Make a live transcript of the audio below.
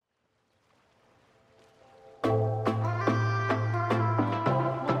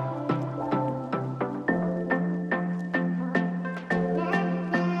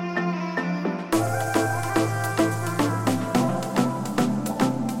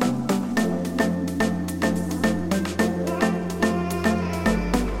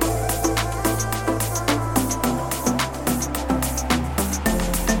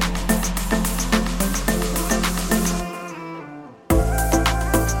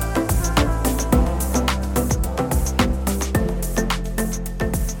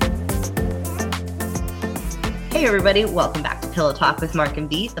everybody, welcome back to Pillow Talk with Mark and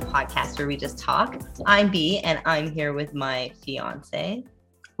B, the podcast where we just talk. I'm B, and I'm here with my fiance.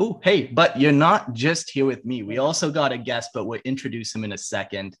 Oh, hey, but you're not just here with me. We also got a guest, but we'll introduce him in a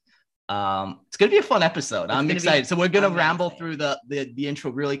second. It's going to be a fun episode. I'm excited. So we're going to ramble through the intro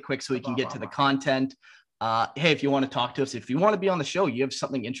really quick so we can get to the content. Hey, if you want to talk to us, if you want to be on the show, you have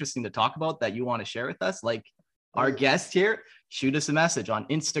something interesting to talk about that you want to share with us, like our guest here, shoot us a message on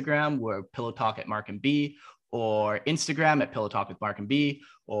Instagram. We're Pillow Talk at Mark and B, or Instagram at Pillow Talk with Mark and B.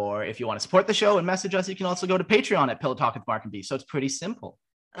 Or if you want to support the show and message us, you can also go to Patreon at Pillow Talk with Mark and B. So it's pretty simple.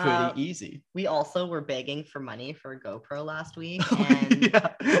 Pretty easy. We also were begging for money for a GoPro last week,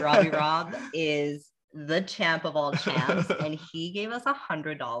 and Robbie Rob is the champ of all champs, and he gave us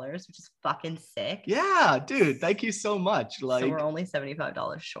 $100, which is fucking sick. Yeah, dude, thank you so much. So we're only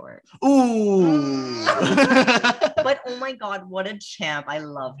 $75 short. Ooh. But oh my god, what a champ. I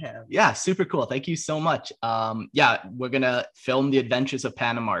love him. Yeah, super cool. Thank you so much. We're gonna film the adventures of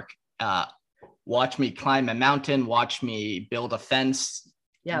Panamark. Watch me climb a mountain, watch me build a fence.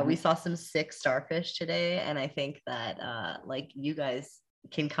 Yeah, we saw some sick starfish today, and I think that you guys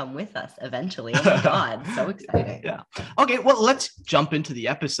can come with us eventually. Oh my god, so exciting. Yeah. Okay, well, let's jump into the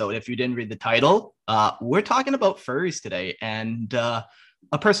episode. If you didn't read the title, we're talking about furries today, and a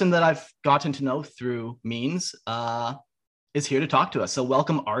person that I've gotten to know through means is here to talk to us. So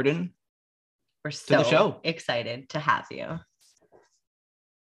welcome, Arden. We're so to the show. Excited to have you.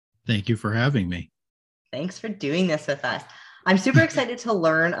 Thank you for having me. Thanks for doing this with us. I'm super excited to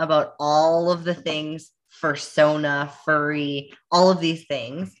learn about all of the things fursona, furry, all of these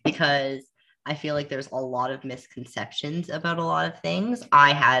things, because I feel like there's a lot of misconceptions about a lot of things.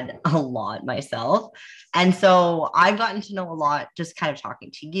 I had a lot myself. And so I've gotten to know a lot just kind of talking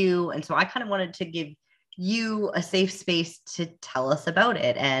to you. And so I kind of wanted to give you a safe space to tell us about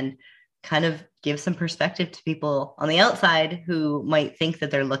it and kind of give some perspective to people on the outside who might think that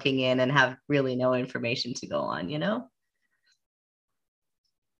they're looking in and have really no information to go on, you know?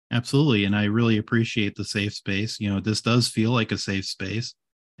 Absolutely. And I really appreciate the safe space. You know, this does feel like a safe space,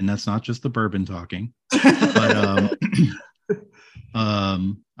 and that's not just the bourbon talking. But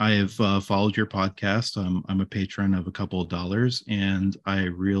I have followed your podcast. I'm a patron of a couple of dollars, and I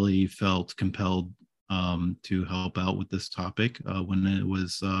really felt compelled to help out with this topic when it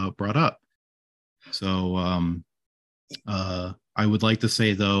was brought up. So I would like to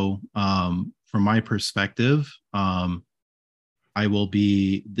say, though, from my perspective, I will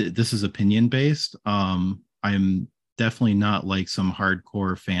be, this is opinion based. I'm definitely not like some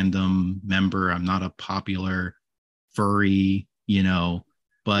hardcore fandom member. I'm not a popular furry, you know,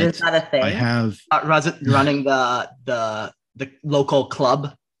 but is that a thing? I have running the local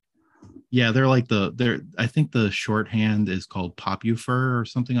club. Yeah, they're like I think the shorthand is called Popufur or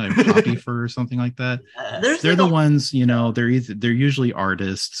something like Popufur or something like that. They're the ones, you know, they're usually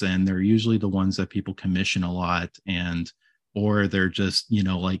artists, and they're usually the ones that people commission a lot, or they're just, you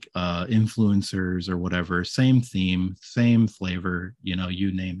know, like influencers or whatever, same theme, same flavor, you know,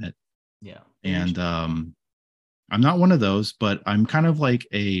 you name it. Yeah. And I'm not one of those, but I'm kind of like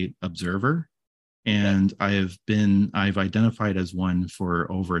a observer, and I've identified as one for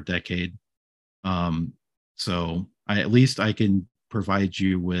over a decade. So at least I can provide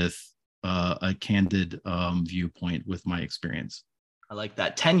you with a candid viewpoint with my experience. I like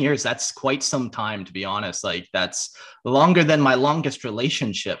that. 10 years, that's quite some time, to be honest. Like, that's longer than my longest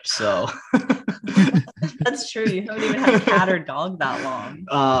relationship. So that's true. You haven't even had a cat or dog that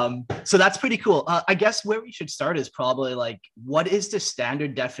long. So that's pretty cool. I guess where we should start is probably like, what is the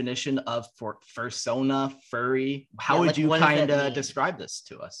standard definition of fursona, furry? How would you kind of describe this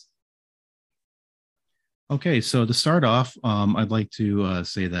to us? Okay, so to start off, I'd like to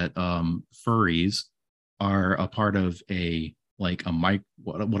say that furries are a part of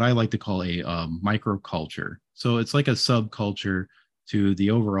what I like to call a microculture. So it's like a subculture to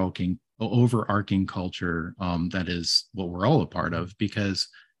the overarching culture that is what we're all a part of, because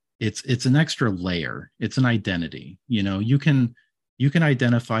it's an extra layer. It's an identity. You know, you can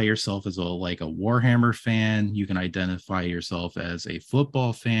identify yourself as a Warhammer fan. You can identify yourself as a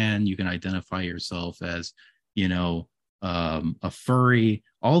football fan. You can identify yourself as, you know, a furry.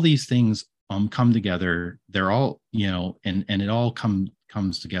 All these things come together. They're all, you know, and it all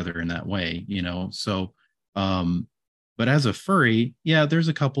comes together in that way, you know. So but as a furry, yeah, there's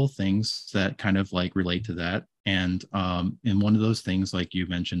a couple of things that kind of like relate to that. And one of those things, like you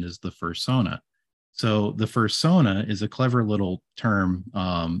mentioned, is the fursona. So the fursona is a clever little term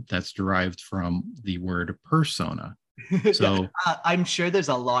that's derived from the word persona. So I'm sure there's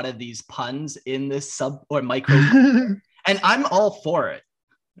a lot of these puns in this sub or micro, and I'm all for it.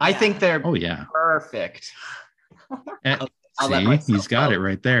 I think they're perfect. And, I'll let see, myself he's got know. it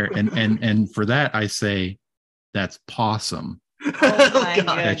right there. And for that, I say that's possum. Oh my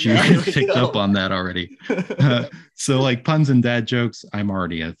God. That you goodness. picked up on that already. So like puns and dad jokes, I'm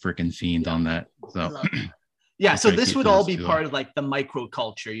already a freaking fiend on that. I So love that. Yeah, I'll so try to this keep would all those be two part up. of like the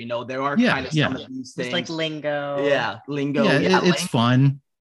microculture, you know. There are Yeah, kind of yeah. some of these Just like things. lingo. Yeah, lingo. Yeah, Yeah, it's fun.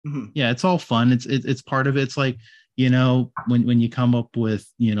 Mhm. Yeah, it's all fun. It's part of it. It's like, you know, when you come up with,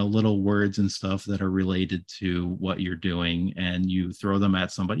 you know, little words and stuff that are related to what you're doing and you throw them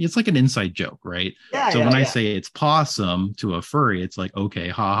at somebody, it's like an inside joke, right? Yeah, So yeah, when I yeah. say it's possum to a furry, it's like, okay,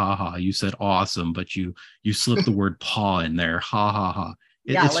 ha ha ha, you said awesome, but you slip the word paw in there, ha ha ha.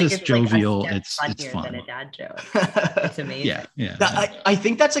 Yeah, It's like just it's like a jovial. step It's funnier than fun. a dad joke. It's amazing. Yeah, yeah. I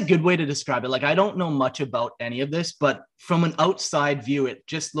think that's a good way to describe it. Like, I don't know much about any of this, but from an outside view, it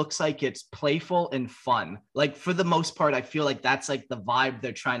just looks like it's playful and fun. Like, for the most part, I feel like that's like the vibe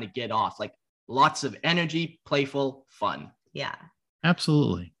they're trying to get off. Like, lots of energy, playful, fun. Yeah.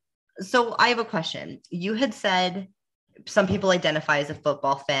 Absolutely. So I have a question. You had said some people identify as a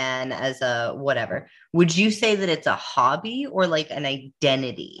football fan, as a whatever. Would you say that it's a hobby or like an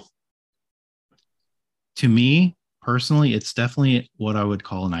identity? To me personally, it's definitely what I would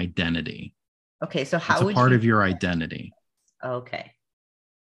call an identity. Okay, so It's how a would part you? of your identity. Okay,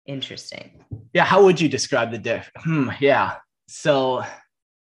 interesting. Yeah, how would you describe the diff? Yeah. So,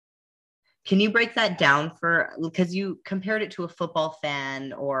 Can you break that down for, because you compared it to a football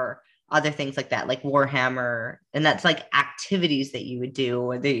fan or other things like that, like Warhammer, and that's like activities that you would do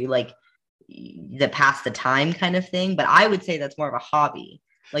or that you like that pass the time kind of thing. But I would say that's more of a hobby.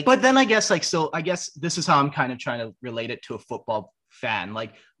 Like, but then I guess like, so I guess this is how I'm kind of trying to relate it to a football fan.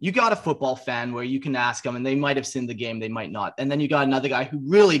 Like, you got a football fan where you can ask them and they might have seen the game, they might not. And then you got another guy who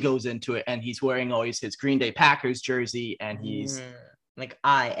really goes into it and he's wearing always his Green Day Packers jersey and he's like,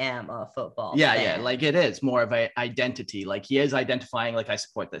 I am a football yeah, fan. like it is more of an identity. Like, he is identifying, like, I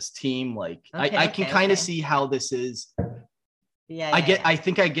support this team. Like, Okay, I can kind of okay. see how this is. Yeah, I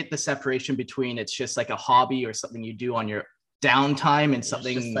think I get the separation between it's just like a hobby or something you do on your downtime and It's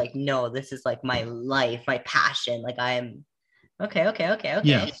something just like, no, this is like my life, my passion. Like, I am okay.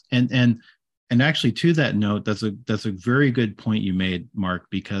 Yeah, and actually to that note, that's a very good point you made, Mark,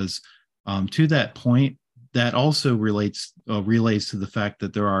 because to that point, that also relates to the fact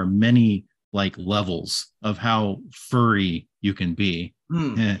that there are many like levels of how furry you can be.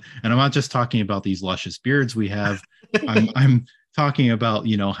 And I'm not just talking about these luscious beards we have. I'm talking about,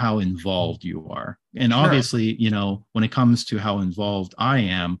 you know, how involved you are. And Sure. obviously, you know, when it comes to how involved I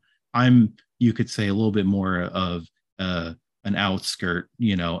am, I'm, you could say, a little bit more of an outskirt,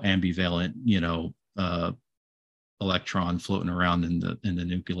 you know, ambivalent, you know, electron floating around in the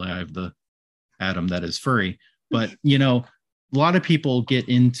nuclei of the atom that is furry. But, you know, a lot of people get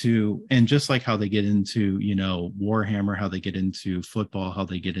into, and just like how they get into, you know, Warhammer, how they get into football, how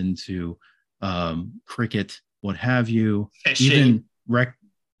they get into cricket, what have you, Fishing.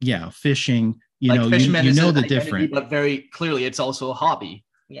 even fishing, you like, know, fisherman you is know an the identity, different, but very clearly it's also a hobby.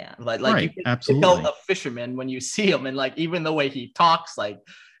 Yeah. Like right, you can absolutely, tell a fisherman when you see him, and like even the way he talks, like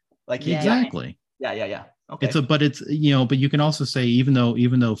he exactly. yeah. Okay. But it's, you know, but you can also say, even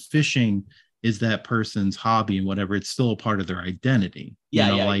though fishing is that person's hobby and whatever, it's still a part of their identity. You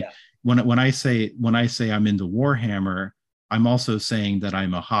know, like when I say I'm into Warhammer, I'm also saying that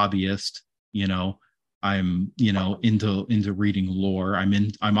I'm a hobbyist. You know, I'm, you know, into reading lore.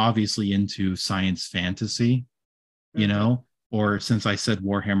 I'm obviously into science fantasy. You know, or since I said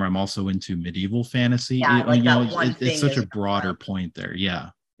Warhammer, I'm also into medieval fantasy. Yeah, like you know, that one it's thing such is a broader point there. Yeah,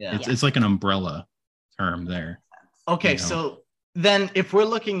 Yeah. it's like an umbrella term there. Okay, you know? so then if we're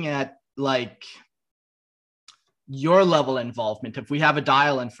looking at like your level of involvement, if we have a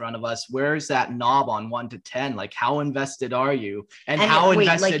dial in front of us, where's that knob on 1 to 10? Like, how invested are you, and how wait,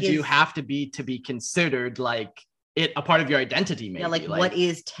 invested like, do you have to be considered like it a part of your identity? Maybe. Yeah, like, like what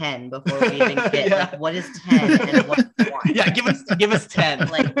is 10 before we even get Yeah. like, what is 10 and what's 1? Yeah, give us 10.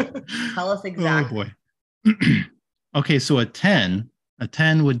 Like, tell us exactly. Oh boy. Okay, so a 10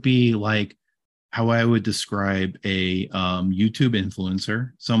 would be like how I would describe a YouTube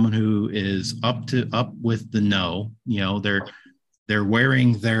influencer, someone who is up with the know. You know, they're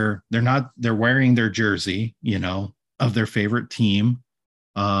wearing they're wearing their jersey, you know, of their favorite team.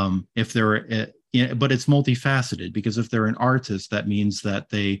 If they're but it's multifaceted, because if they're an artist, that means that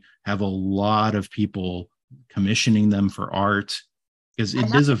they have a lot of people commissioning them for art, because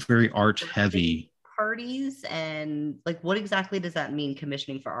it is a very art heavy. Parties, and like, what exactly does that mean,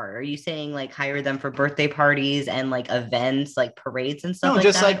 commissioning for art? Are you saying like hire them for birthday parties and like events, like parades and stuff? No, like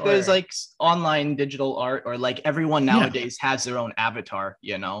just that, like there's like online digital art, or like everyone nowadays has their own avatar,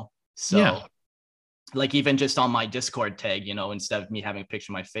 you know. So Yeah. like even just on my Discord tag, you know, instead of me having a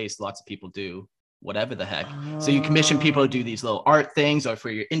picture of my face, lots of people do whatever the heck. So you commission people to do these little art things, or for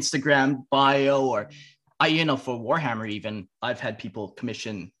your Instagram bio, or I, you know, for Warhammer, even I've had people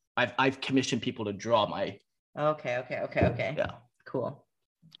commission. I've commissioned people to draw my. Okay. Yeah. Cool.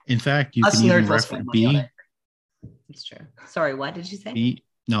 In fact, you Us can even nerds will spend reference money on it. It's true. Sorry, what did you say? B.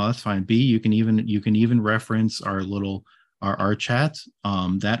 No, that's fine. B. You can even reference our chat.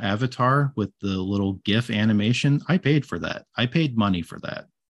 That avatar with the little GIF animation. I paid for that. I paid money for that.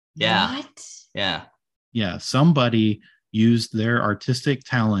 Yeah. What? Yeah. Yeah. Somebody used their artistic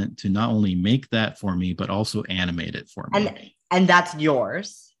talent to not only make that for me, but also animate it for me. And that's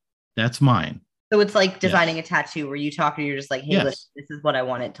yours. That's mine. So it's like designing a tattoo where you talk and you're just like, hey, listen, this is what I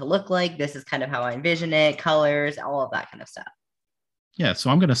want it to look like. This is kind of how I envision it, colors, all of that kind of stuff. Yeah. So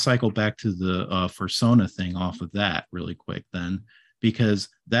I'm going to cycle back to the Fursona thing off of that really quick then, because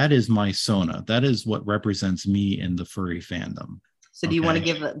that is my Sona. That is what represents me in the furry fandom. So do you want to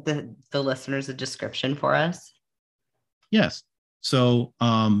give the listeners a description for us? Yes. So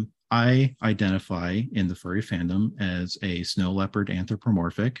I identify in the furry fandom as a snow leopard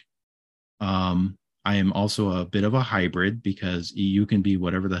anthropomorphic. I am also a bit of a hybrid because you can be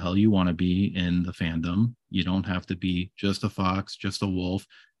whatever the hell you want to be in the fandom. You don't have to be just a fox, just a wolf,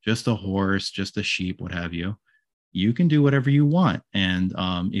 just a horse, just a sheep, what have you. You can do whatever you want. And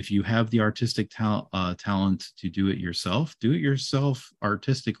if you have the artistic talent to do it yourself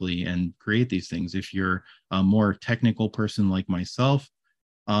artistically and create these things. If you're a more technical person like myself,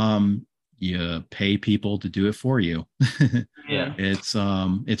 you pay people to do it for you. Yeah.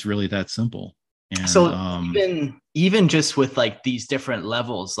 It's really that simple. And so even just with like these different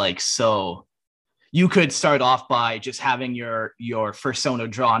levels, like, so you could start off by just having your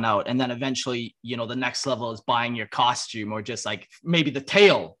fursona drawn out, and then eventually, you know, the next level is buying your costume, or just like maybe the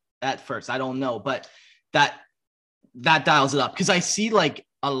tail at first. I don't know, but that dials it up, because I see like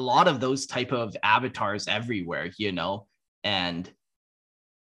a lot of those type of avatars everywhere, you know. And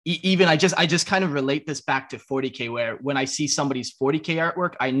even I just kind of relate this back to 40K, where when I see somebody's 40K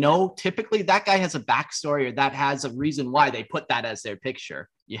artwork, I know typically that guy has a backstory, or that has a reason why they put that as their picture,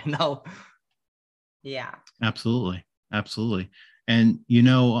 you know. Yeah, absolutely. And you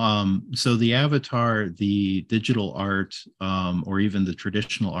know, so the avatar, the digital art, or even the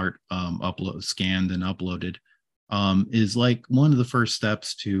traditional art, scanned and uploaded, is like one of the first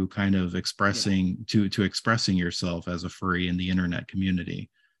steps to kind of expressing expressing yourself as a furry in the internet community.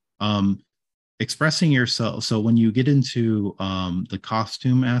 Expressing yourself. So when you get into the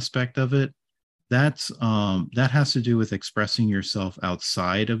costume aspect of it, that has to do with expressing yourself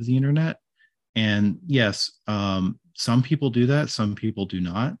outside of the internet. And yes, some people do that, some people do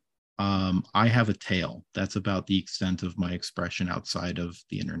not. I have a tail. That's about the extent of my expression outside of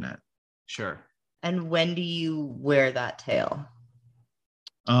the internet. Sure. And when do you wear that tail?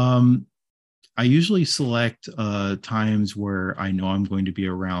 I usually select times where I know I'm going to be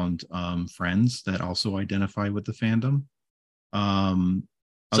around friends that also identify with the fandom.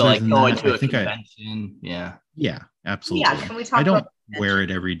 So like going to a convention. Yeah, absolutely. Yeah, can we talk I don't wear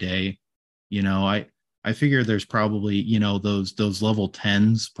it every day. You know, I figure there's probably, you know, those level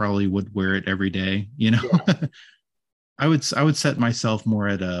 10s probably would wear it every day, you know. Yeah. I would set myself more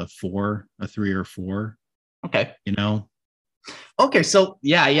at a 3 or 4. Okay. You know. Okay, so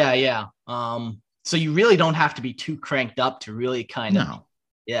yeah. So you really don't have to be too cranked up to really kind of. No.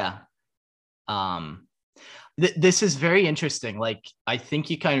 Yeah. This is very interesting. Like, I think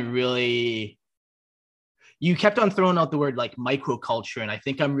you kind of really, you kept on throwing out the word like microculture, and I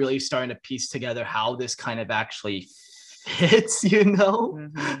think I'm really starting to piece together how this kind of actually fits, you know?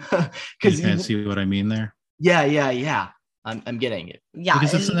 Because you can't see what I mean there. Yeah. I'm getting it. Yeah,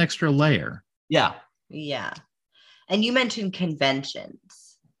 because it's an extra layer. Yeah. And you mentioned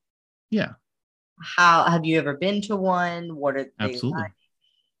conventions. Yeah. How have you ever been to one? What are they Absolutely.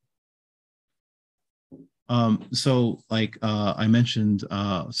 like? So like I mentioned,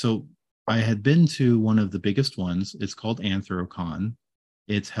 so I had been to one of the biggest ones. It's called Anthrocon.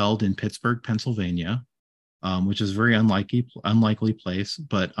 It's held in Pittsburgh, Pennsylvania, which is a very unlikely place.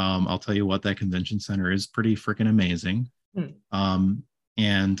 But I'll tell you what, that convention center is pretty freaking amazing.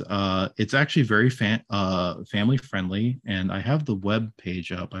 And it's actually very family friendly. And I have the web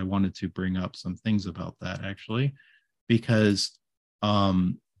page up. I wanted to bring up some things about that actually, because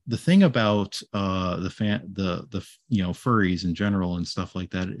the thing about the you know, furries in general and stuff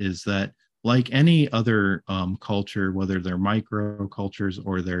like that is that, like any other culture, whether they're micro cultures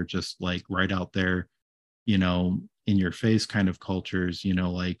or they're just like right out there, you know, in your face kind of cultures, you know,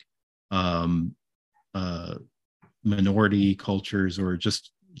 like minority cultures or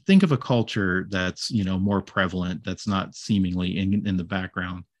just think of a culture that's, you know, more prevalent, that's not seemingly in the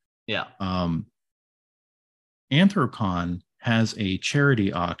background. Yeah. Anthrocon has a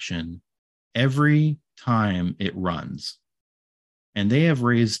charity auction every time it runs, and they have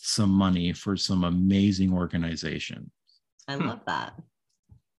raised some money for some amazing organizations. I love that.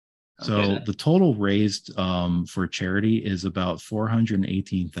 So Okay. the total raised for charity is about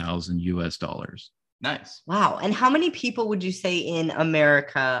 418,000 US dollars. Nice. Wow. And how many people would you say in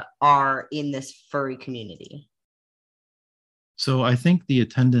America are in this furry community? So I think the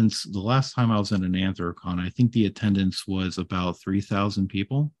attendance, the last time I was at an Anthrocon, I think the attendance was about 3,000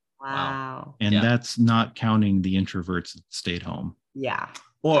 people. Wow. And Yeah. that's not counting the introverts that stayed home. Yeah.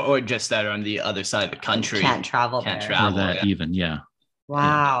 Or just that are on the other side of the country. Can't travel Can't there. travel. Or that yeah. even, yeah.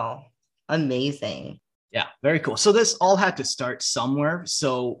 Wow. Amazing. Yeah, very cool. So this all had to start somewhere.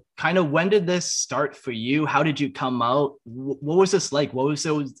 So kind of when did this start for you? How did you come out? What was this like? What was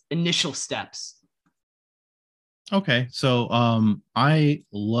those initial steps? Okay. So I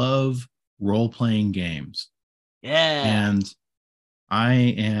love role-playing games. Yeah. And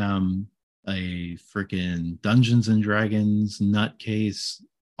I am a freaking Dungeons and Dragons nutcase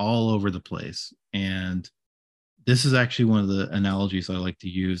all over the place. And this is actually one of the analogies I like to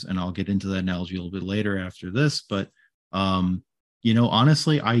use, and I'll get into that analogy a little bit later after this. But you know,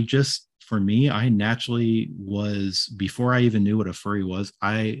 honestly, for me, I naturally was, before I even knew what a furry was,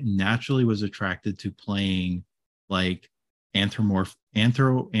 I naturally was attracted to playing like anthropomorphic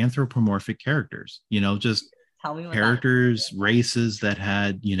characters, you know, just Tell me what characters, races that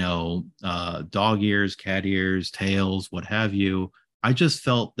had, you know, dog ears, cat ears, tails, what have you. I just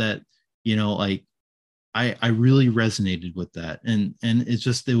felt that, you know, like I really resonated with that. And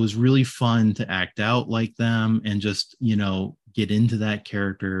it was really fun to act out like them and just, you know, get into that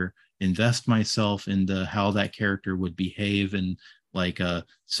character, invest myself into how that character would behave in like a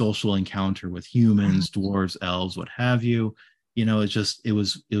social encounter with humans, dwarves, elves, what have you. You know, it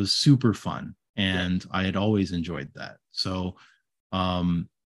was super fun. And I had always enjoyed that. So I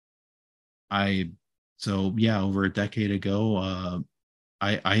so yeah, over a decade ago,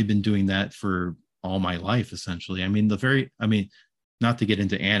 I had been doing that for all my life, essentially. I mean, not to get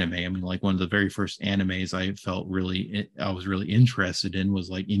into anime. I mean, like one of the very first animes I was really interested in was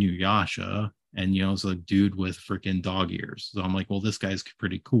like Inuyasha, and you know, it's a dude with freaking dog ears. So I'm like, well, this guy's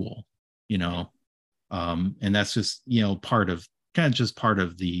pretty cool, you know. And that's just, you know, part of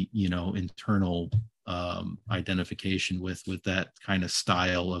the, you know, internal identification with that kind of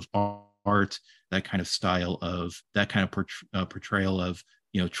style of art, that kind of style of that kind of portrayal of,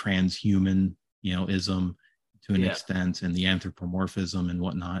 you know, transhuman, you know, ism to an extent, and the anthropomorphism and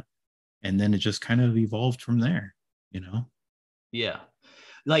whatnot. And then it just kind of evolved from there, you know. Yeah,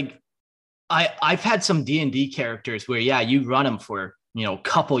 like I've had some D&D characters where you run them for, you know, a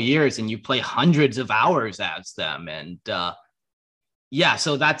couple years and you play hundreds of hours as them, and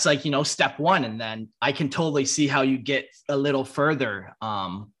so that's like, you know, step one, and then I can totally see how you get a little further.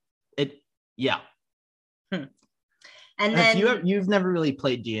 And then you've never really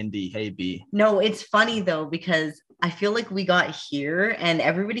played D&D, hey B? No, it's funny though, because I feel like we got here and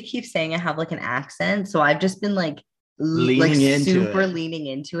everybody keeps saying I have like an accent. So I've just been like leaning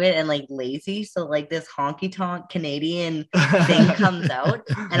into it and like lazy. So like this honky tonk Canadian thing comes out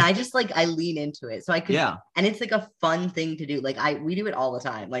and I just like, I lean into it. So I could, and it's like a fun thing to do. Like we do it all the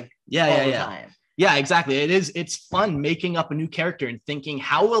time. Like all the time. Yeah, exactly. It's fun making up a new character and thinking,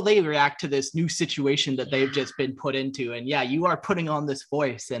 how will they react to this new situation that they've just been put into? And you are putting on this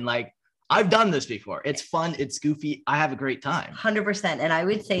voice, and like, I've done this before. It's fun. It's goofy. I have a great time. 100%. And I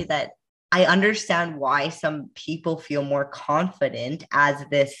would say that I understand why some people feel more confident as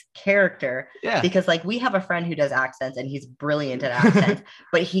this character. Yeah. Because like we have a friend who does accents and he's brilliant at accents,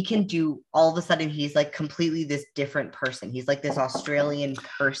 but he can do, all of a sudden he's like completely this different person. He's like this Australian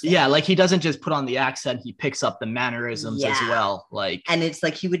person. Yeah, like he doesn't just put on the accent, he picks up the mannerisms as well. Like, and it's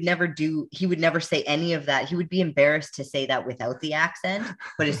like he would never say any of that. He would be embarrassed to say that without the accent.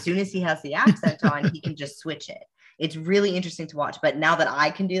 But as soon as he has the accent on, he can just switch it. It's really interesting to watch. But now that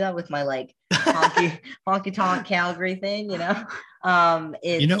I can do that with my like honky tonk Calgary thing, you know,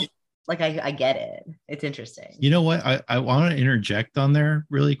 it's, you know, like I get it. It's interesting. You know what? I want to interject on there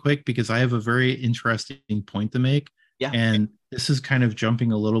really quick because I have a very interesting point to make. Yeah. And this is kind of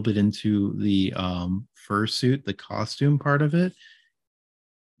jumping a little bit into the fursuit, the costume part of it.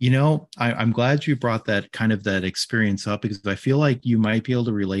 You know, I'm glad you brought that kind of that experience up, because I feel like you might be able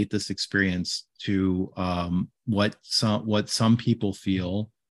to relate this experience to what some people feel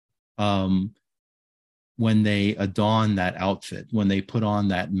when they adorn that outfit, when they put on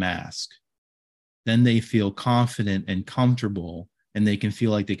that mask. Then they feel confident and comfortable and they can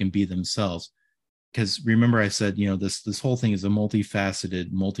feel like they can be themselves. Because remember I said, this whole thing is a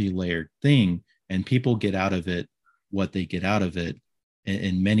multifaceted, multi-layered thing, and people get out of it what they get out of it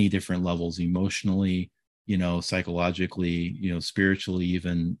in many different levels, emotionally, psychologically, spiritually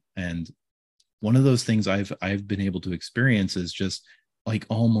even. And one of those things I've been able to experience is just like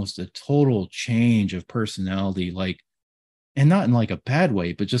almost a total change of personality, like, and not in like a bad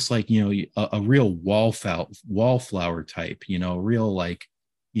way, but just like, a real wallflower type, real like,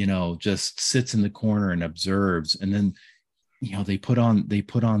 just sits in the corner and observes. And then, they put on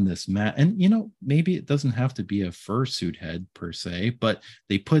this mat, and, maybe it doesn't have to be a fursuit head per se, but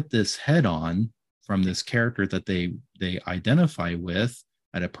they put this head on from this character that they identify with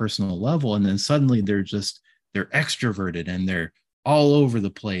at a personal level. And then suddenly they're extroverted and they're all over the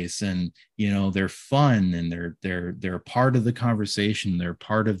place, and they're fun, and they're part of the conversation, they're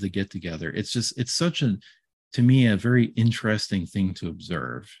part of the get together. It's such to me a very interesting thing to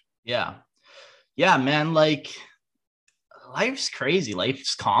observe. Yeah man, like, life's crazy,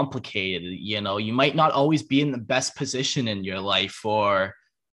 life's complicated. You might not always be in the best position in your life, or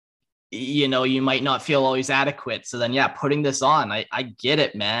you might not feel always adequate. So then, putting this on, I get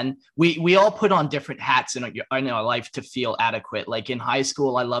it, man. We all put on different hats in our life to feel adequate. Like in high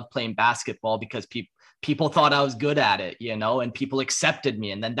school, I loved playing basketball because people thought I was good at it, and people accepted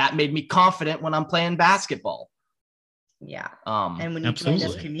me. And then that made me confident when I'm playing basketball. Yeah. And when you absolutely.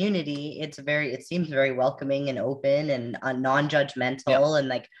 join this community, it seems very welcoming and open and non-judgmental and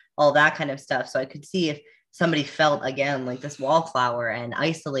like all that kind of stuff. So I could see if somebody felt again like this wallflower and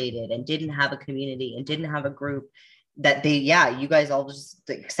isolated and didn't have a community and didn't have a group, that you guys all just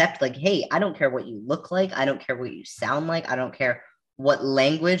accept, like, hey, I don't care what you look like, I don't care what you sound like, I don't care what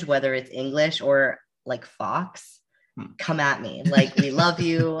language, whether it's English or like Fox, come at me, like, we love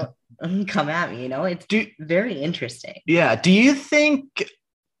you. Come at me, it's very interesting. Yeah. Do you think,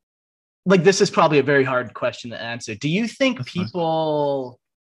 like, this is probably a very hard question to answer, do you think That's people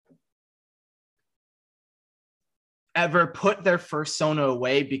ever put their fursona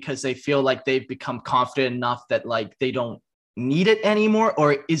away because they feel like they've become confident enough that like they don't need it anymore?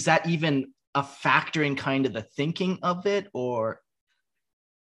 Or is that even a factor in kind of the thinking of it? Or,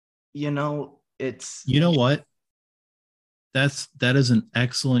 it's, what? That is an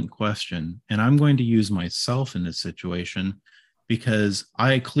excellent question. And I'm going to use myself in this situation because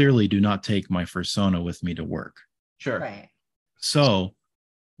I clearly do not take my fursona with me to work. Sure. Right. So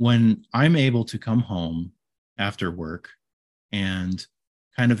when I'm able to come home after work and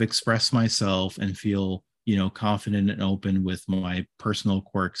kind of express myself and feel, confident and open with my personal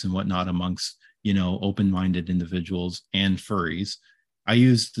quirks and whatnot amongst, open-minded individuals and furries, I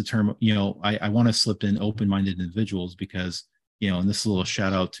use the term, I want to slip in open-minded individuals because, and this is a little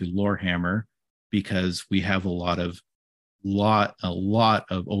shout out to Lorehammer, because we have a lot of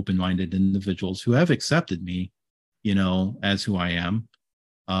open-minded individuals who have accepted me, as who I am,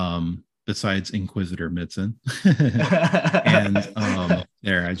 besides Inquisitor Midson. And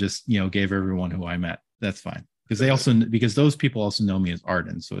there, I just, gave everyone who I met. That's fine. Because those people also know me as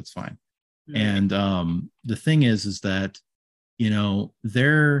Arden, so it's fine. Mm-hmm. And the thing is that,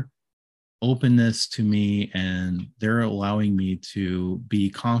 their openness to me and they're allowing me to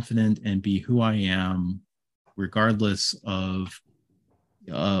be confident and be who I am, regardless of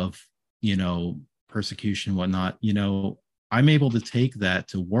persecution, whatnot, I'm able to take that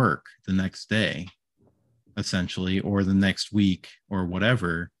to work the next day, essentially, or the next week or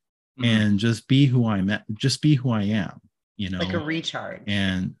whatever, and just be who I am, like a recharge.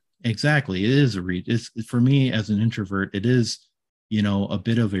 And exactly, it is it's for me as an introvert, it is, a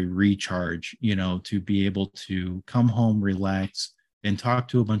bit of a recharge, to be able to come home, relax, and talk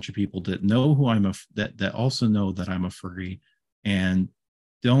to a bunch of people that know who that also know that I'm a furry, and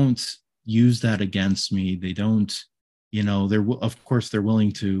don't use that against me. They don't, of course they're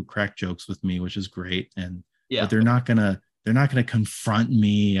willing to crack jokes with me, which is great. But they're not gonna confront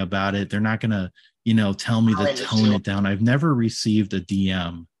me about it. They're not gonna, tell me to tone it down. I've never received a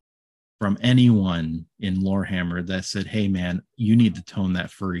DM from anyone in Lorehammer that said, hey man, you need to tone that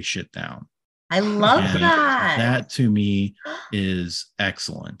furry shit down. I love that. That to me is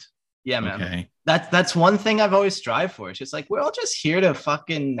excellent. Yeah, man. Okay. That's one thing I've always strived for. It's just like, we're all just here to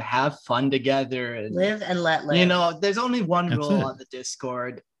fucking have fun together and live and let live. There's only one rule on the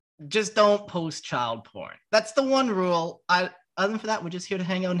Discord. Just don't post child porn. That's the one rule. Other than for that, we're just here to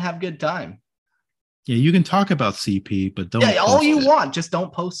hang out and have a good time. Yeah, you can talk about CP, but don't. Yeah, all you want, just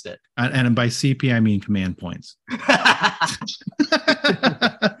don't post it. And by CP, I mean command points.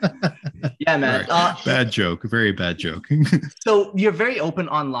 Yeah, man. Right. Bad joke. Very bad joke. So you're very open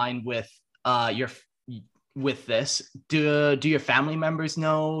online with your with this? Do your family members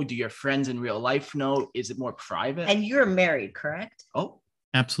know? Do your friends in real life know? Is it more private? And you're married, correct? Oh,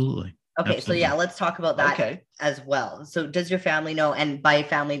 Absolutely. Okay, Absolutely. so yeah, let's talk about that as well. So does your family know? And by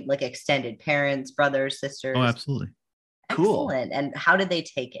family, like extended parents, brothers, sisters? Oh, absolutely. Excellent. Cool. And how did they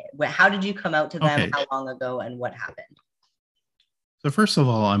take it? How did you come out to them? Okay. How long ago and what happened? So first of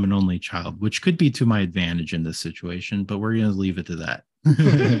all, I'm an only child, which could be to my advantage in this situation, but we're going to leave it to that.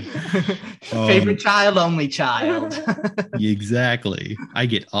 Favorite child, only child. Exactly. I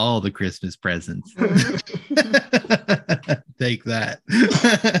get all the Christmas presents. Take that.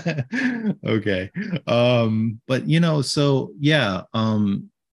 Okay. But so yeah.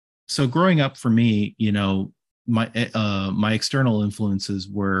 So growing up for me, my external influences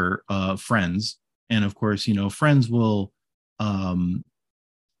were friends, and of course, friends will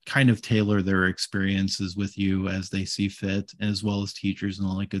kind of tailor their experiences with you as they see fit, as well as teachers and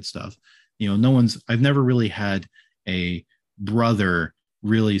all that good stuff. I've never really had a brother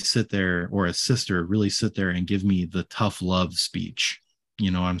really sit there, or a sister really sit there and give me the tough love speech.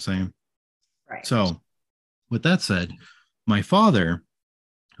 You know what I'm saying? Right. So with that said, my father,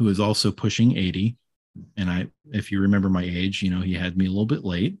 who is also pushing 80, and if you remember my age, he had me a little bit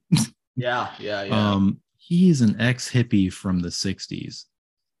late. Yeah. He's an ex-hippie from the 60s.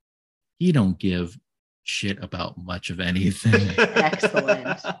 He don't give shit about much of anything.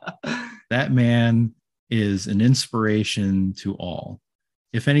 Excellent. That man is an inspiration to all.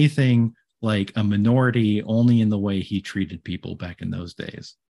 If anything, like a minority only in the way he treated people back in those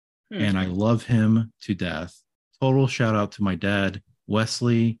days. And I love him to death. Total shout out to my dad.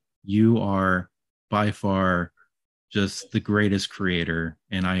 Wesley, you are by far just the greatest creator,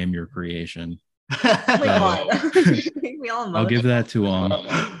 and I am your creation. I'll give that to him.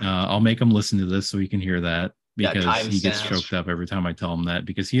 I'll make him listen to this so he can hear that, because he gets choked up every time I tell him that,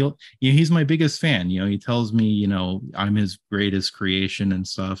 because he's my biggest fan. He tells me, I'm his greatest creation and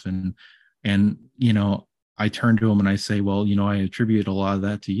stuff. And I turn to him and I say, well, I attribute a lot of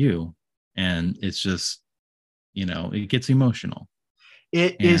that to you. And it's just, it gets emotional.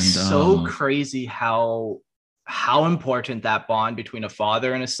 It is so crazy how important that bond between a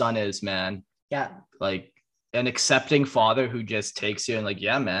father and a son is, man. Yeah. Like an accepting father who just takes you and like,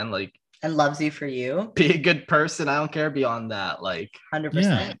 yeah, man, like, and loves you for you. Be a good person. I don't care beyond that. Like 100%.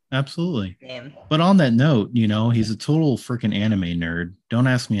 Yeah, absolutely. Damn. But on that note, he's a total freaking anime nerd. Don't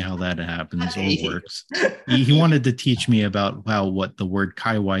ask me how that happens or works. He wanted to teach me about what the word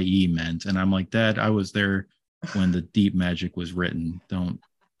kawaii meant. And I'm like, Dad, I was there when the deep magic was written. Don't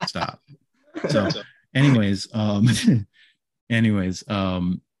stop. So anyways,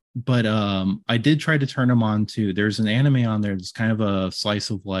 but I did try to turn him on to, there's an anime on there that's kind of a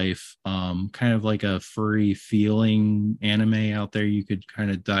slice of life, kind of like a furry feeling anime out there you could kind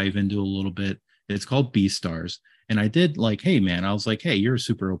of dive into a little bit. It's called Beastars. And I did I was like, hey, you're a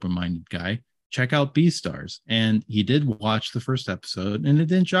super open-minded guy, check out Beastars. And he did watch the first episode and it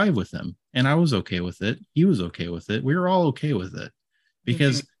didn't jive with him, and I was okay with it, he was okay with it, we were all okay with it,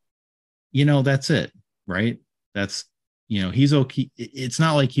 because that's it, right? That's he's okay. It's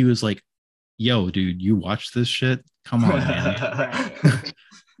not like he was like, yo, dude, you watch this shit? Come on, man.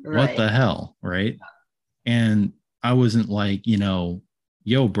 What the hell? Right. And I wasn't like, yo,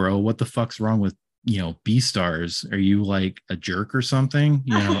 bro, what the fuck's wrong with, Beastars? Are you like a jerk or something?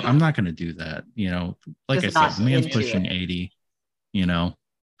 I'm not going to do that. Like just I said, the man's pushing 80,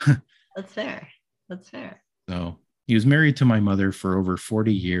 That's fair. So he was married to my mother for over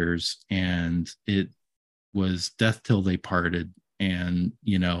 40 years, and it was death till they parted. And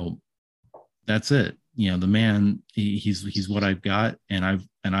that's it. The man, he's what I've got, and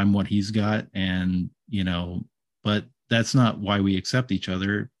I'm what he's got. And but that's not why we accept each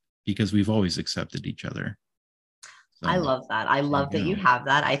other, because we've always accepted each other. So, I love that. I love that you have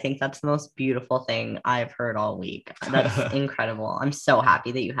that. I think that's the most beautiful thing I've heard all week. That's incredible. I'm so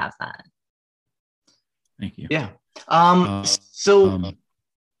happy that you have that. Thank you. Yeah.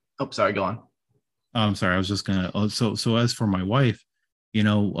 Sorry, go on. I'm sorry. I was just gonna. So as for my wife, we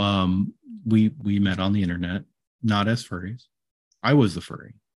met on the internet, not as furries. I was the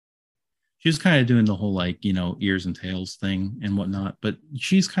furry. She was kind of doing the whole ears and tails thing and whatnot. But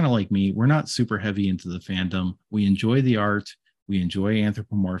she's kind of like me. We're not super heavy into the fandom. We enjoy the art. We enjoy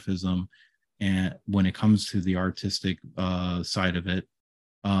anthropomorphism, and when it comes to the artistic side of it,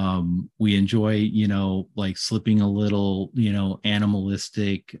 we enjoy slipping a little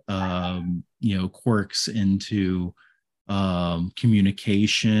animalistic quirks into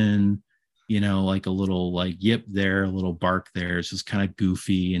communication, like a little yip there, a little bark there. It's just kind of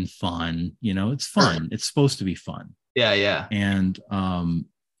goofy and fun. It's fun. It's supposed to be fun. Yeah. And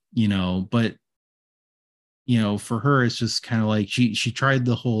but for her, it's just kind of like she tried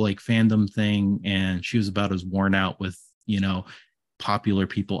the whole like fandom thing, and she was about as worn out with, popular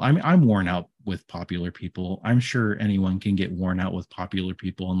people. I mean, I'm worn out with popular people. I'm sure anyone can get worn out with popular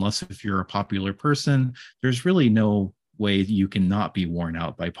people, unless if you're a popular person, there's really no way you can not be worn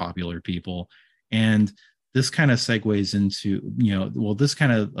out by popular people. And this kind of segues into,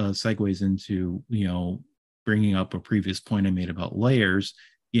 bringing up a previous point I made about layers,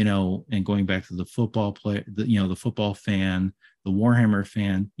 and going back to the football play, the football fan, the Warhammer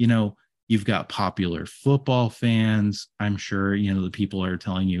fan, you've got popular football fans. I'm sure, the people are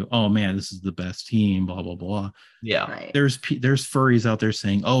telling you, oh man, this is the best team, blah, blah, blah. Yeah. Right. There's furries out there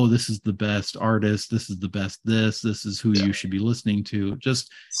saying, oh, this is the best artist. This is the best, this is who you should be listening to.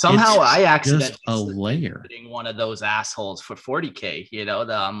 Just somehow I accidentally just a layer. One of those assholes for 40K,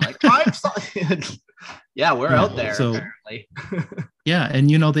 I'm like, yeah, we're out there. So, apparently. Yeah. And,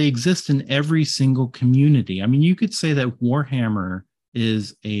 they exist in every single community. I mean, you could say that Warhammer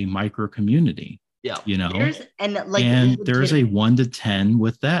is a micro community. Yeah. There's a 1 to 10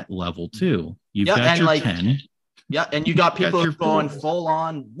 with that level too. You've got your 10. Yeah, and you got people going full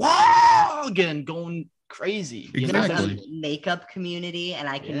on again, going crazy. Exactly. There's a makeup community, and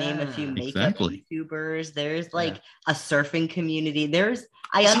I can name a few makeup YouTubers. There's a surfing community.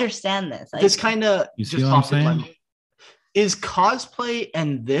 I understand this. This kind of just popped in my mind. Is cosplay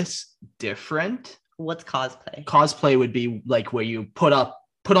and this different? What's cosplay? Cosplay would be like where you put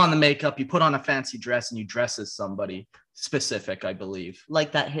on the makeup, you put on a fancy dress, and you dress as somebody specific, I believe.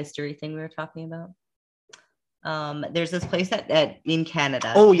 Like that history thing we were talking about. There's this place in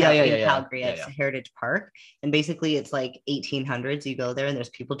Canada. In Calgary, it's Heritage Park, and basically it's like 1800s. You go there and there's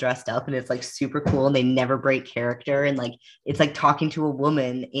people dressed up, and it's like super cool, and they never break character, and like it's like talking to a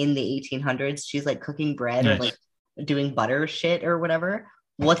woman in the 1800s. She's like cooking bread or like doing butter shit or whatever.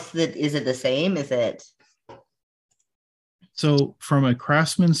 Is it the same? Is it? So from a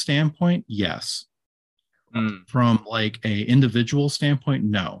craftsman standpoint, yes. From like a individual standpoint,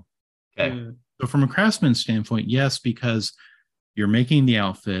 no. Okay. So from a craftsman standpoint, yes, because you're making the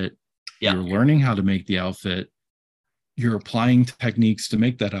outfit, you're learning how to make the outfit, you're applying techniques to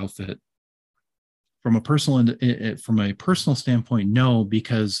make that outfit. From a personal standpoint, no,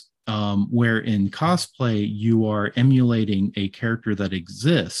 because where in cosplay you are emulating a character that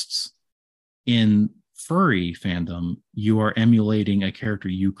exists, in furry fandom you are emulating a character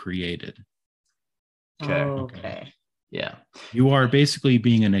you created. Okay. Yeah. You are basically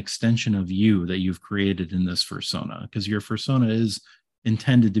being an extension of you that you've created in this persona, because your persona is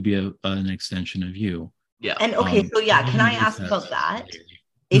intended to be an extension of you. Yeah. And can I ask about that?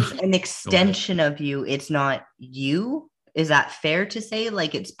 It's an extension of you. It's not you. Is that fair to say?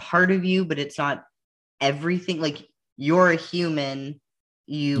 Like it's part of you, but it's not everything. Like you're a human.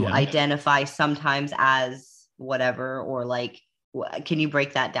 You identify sometimes as whatever, or like, can you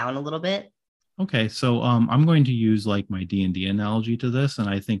break that down a little bit? Okay, so I'm going to use like my D&D analogy to this, and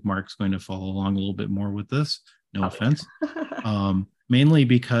I think Mark's going to follow along a little bit more with this. No offense. Mainly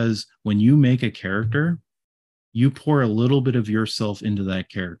because when you make a character, you pour a little bit of yourself into that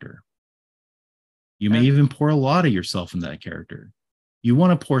character. You may even pour a lot of yourself in that character. You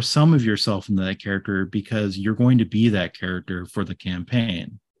want to pour some of yourself into that character because you're going to be that character for the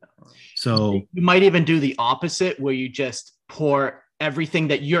campaign. So you might even do the opposite, where you just pour everything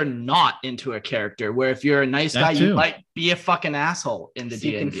that you're not into a character, where if you're a nice guy, you might be a fucking asshole in the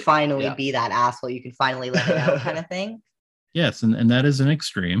D&D. You can finally be that asshole. You can finally let it out kind of thing. Yes, and that is an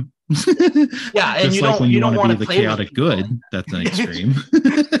extreme. Yeah, and just like when you want to be the chaotic good, that's an extreme.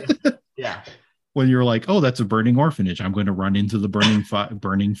 Yeah. When you're like, oh, that's a burning orphanage, I'm going to run into the burning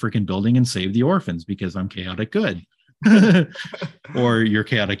freaking building and save the orphans because I'm chaotic good. Or you're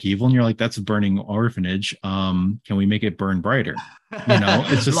chaotic evil and you're like, that's a burning orphanage, can we make it burn brighter?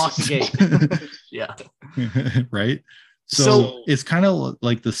 It's just lock the gate. Yeah. Right. So it's kind of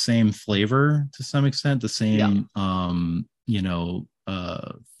like the same flavor to some extent, the same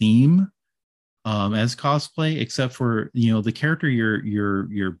theme as cosplay, except for the character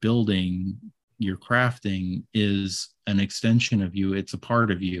you're building, you're crafting is an extension of you. It's a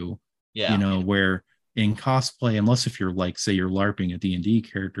part of you. Where in cosplay, unless if you're like, say you're LARPing a D&D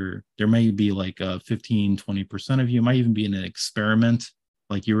character, there may be like a 15-20% of you. It might even be an experiment,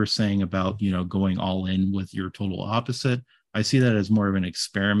 like you were saying about going all in with your total opposite. I see that as more of an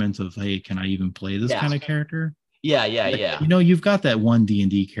experiment of, hey, can I even play this kind of character? Yeah. You've got that one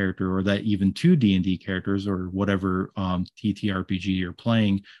D&D character, or that even two D&D characters, or whatever TTRPG you're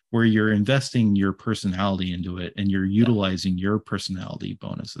playing, where you're investing your personality into it and you're utilizing your personality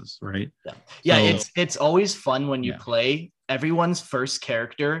bonuses, right? Yeah. So, it's always fun when you play everyone's first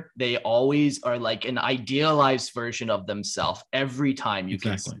character, they always are like an idealized version of themselves every time you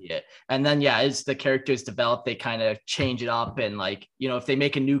can see it. And then, yeah, as the characters develop, they kind of change it up. And like, you know, if they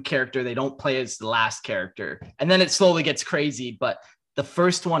make a new character, they don't play as the last character. And then it slowly gets crazy. But the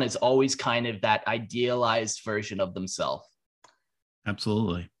first one is always kind of that idealized version of themselves.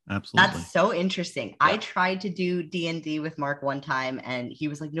 Absolutely. That's so interesting. Yeah. I tried to do D&D with Mark one time and he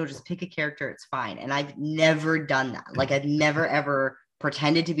was like, no, just pick a character. It's fine. And I've never done that. Like I've never, ever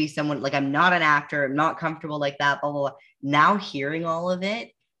pretended to be someone. Like I'm not an actor. I'm not comfortable like that, blah, blah, blah. Now hearing all of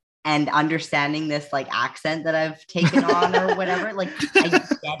it and understanding this like accent that I've taken on or whatever, like I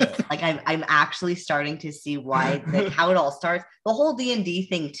get it. Like I'm actually starting to see why, like how it all starts. The whole D&D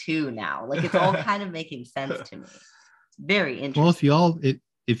thing too now. Like it's all kind of making sense to me. It's very interesting. Well,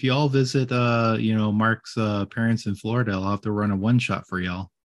 if you all visit you know, Mark's parents in Florida, I'll have to run a one shot for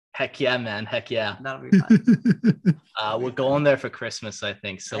y'all. Heck yeah, man. Heck yeah. That'll be fun. We're going there for Christmas, I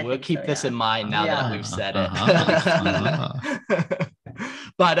think. So we'll keep this in mind now that we've said it.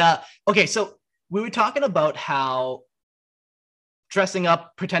 But okay, so we were talking about how dressing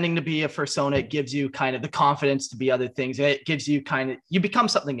up, pretending to be a fursona, it gives you kind of the confidence to be other things. It gives you kind of, you become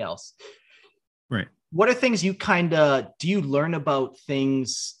something else. Right. What are things you kind of, do you learn about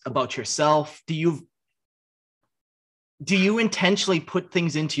things about yourself? Do you intentionally put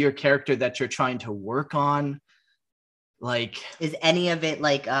things into your character that you're trying to work on? Like, is any of it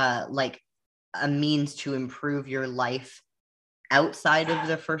like a means to improve your life outside of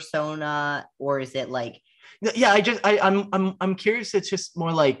the fursona, or is it like? Yeah, I'm curious. It's just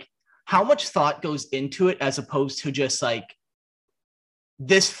more like how much thought goes into it as opposed to just like,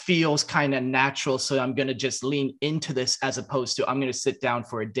 this feels kind of natural, so I'm going to just lean into this, as opposed to I'm going to sit down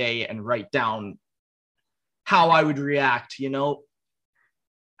for a day and write down how I would react, you know?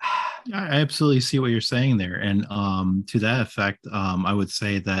 I absolutely see what you're saying there. And to that effect, I would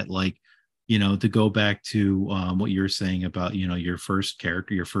say that, like, you know, to go back to what you're saying about, you know, your first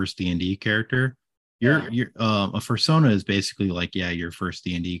character, your first D&D character, you're a fursona is basically like, yeah, your first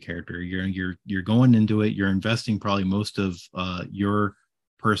D&D character. You're going into it, you're investing probably most of your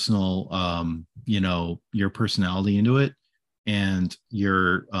personal you know, your personality into it, and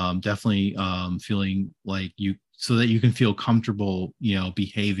you're definitely feeling like you, so that you can feel comfortable, you know,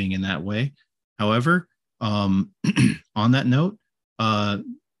 behaving in that way. However, on that note,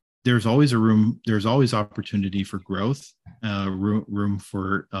 there's always opportunity for growth, room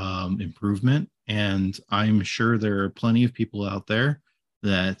for improvement, and I'm sure there are plenty of people out there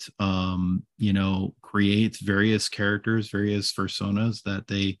that you know, create various characters, various personas that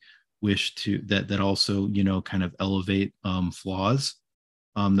they wish to, that also, you know, kind of elevate flaws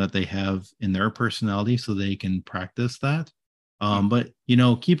that they have in their personality, so they can practice that. But, you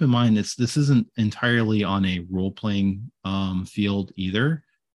know, keep in mind, this isn't entirely on a role-playing field either,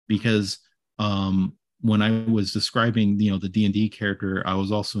 because when I was describing, you know, the D&D character, I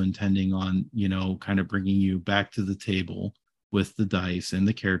was also intending on, you know, kind of bringing you back to the table with the dice and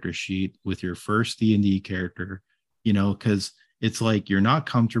the character sheet with your first D&D character, you know, because it's like, you're not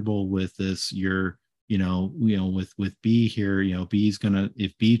comfortable with this. You're, you know, with B here, you know, B's gonna,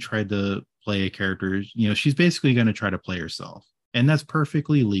 if B tried to play a character, you know, she's basically going to try to play herself, and that's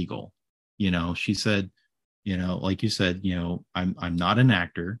perfectly legal. You know, she said, you know, like you said, you know, I'm not an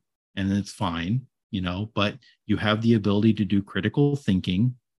actor, and it's fine, you know, but you have the ability to do critical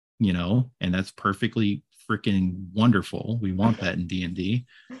thinking, you know, and that's perfectly freaking wonderful. We want that in D&D.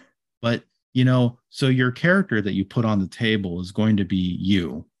 But, you know, so your character that you put on the table is going to be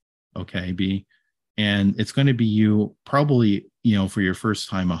you, okay, B, and it's going to be you probably, you know, for your first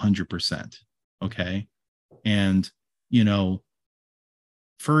time 100%, okay? And, you know,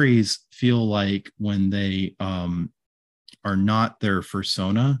 furries feel like when they are not their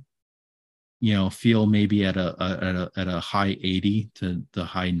fursona, you know, feel maybe at a high 80 to the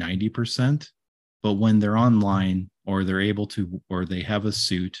high 90%. But when they're online, or they're able to, or they have a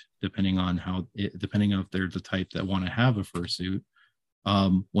suit, depending on depending on if they're the type that want to have a fursuit,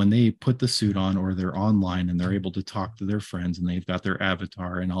 when they put the suit on, or they're online and they're able to talk to their friends, and they've got their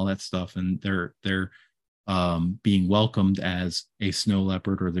avatar and all that stuff, and they're being welcomed as a snow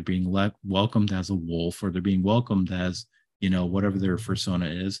leopard, or they're being welcomed as a wolf, or they're being welcomed as, you know, whatever their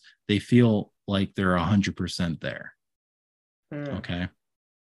fursona is, they feel like they're 100% there. Okay.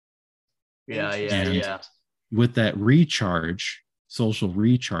 Yeah. With that social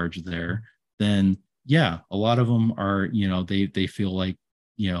recharge there, then yeah, a lot of them are, you know, they feel like,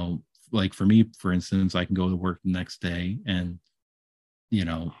 you know, like for me, for instance, I can go to work the next day and, you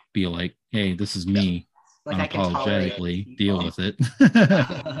know, be like, hey, this is me, like unapologetically deal with it.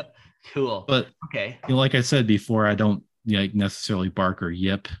 Cool. But okay, you know, like I said before, I don't like necessarily bark or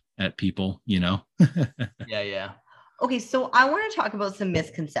yip at people, you know. Yeah. Okay, so I want to talk about some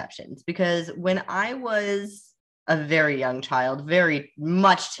misconceptions because when I was a very young child, very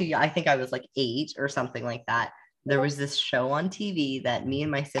much too young, I think I was like 8 or something like that. There was this show on TV that me and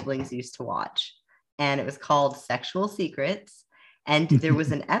my siblings used to watch, and it was called Sexual Secrets. And there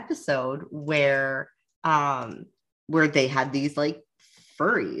was an episode where they had these like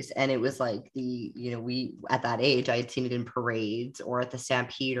furries, and it was like we at that age I had seen it in parades or at the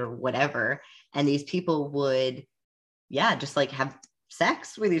Stampede or whatever, and these people would just like have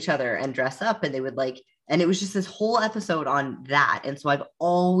sex with each other and dress up, and they would like, and it was just this whole episode on that. And so I've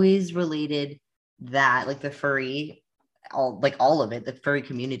always related that, like the furry, all of it, the furry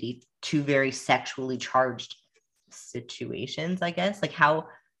community, to very sexually charged situations, I guess. Like how,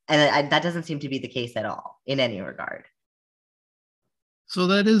 and that doesn't seem to be the case at all in any regard. So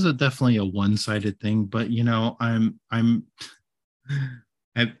that is definitely a one-sided thing, but I,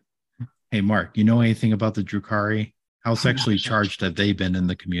 hey Mark, you know anything about the Drukari? How sexually charged have they been in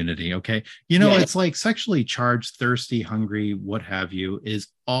the community? Okay. It's like sexually charged, thirsty, hungry, what have you, is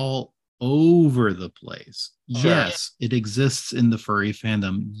all over the place. Sure. Yes, it exists in the furry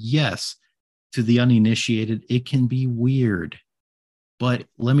fandom. Yes, to the uninitiated, it can be weird. But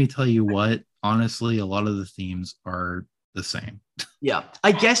let me tell you what, honestly, a lot of the themes are the same. Yeah.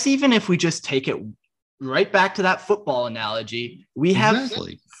 I guess even if we just take it right back to that football analogy, we have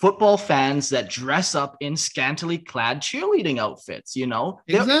football fans that dress up in scantily clad cheerleading outfits,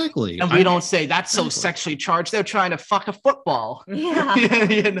 Exactly. And we don't say that's so sexually charged. They're trying to fuck a football. Yeah.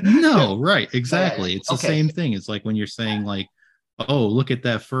 No, right. Exactly. It's the same thing. It's like when you're saying like, oh, look at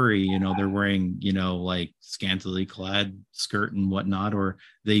that furry, they're wearing, like scantily clad skirt and whatnot, or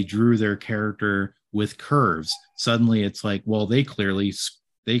they drew their character with curves. Suddenly it's like, well, they clearly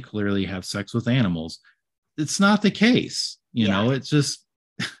have sex with animals. It's not the case. It's just,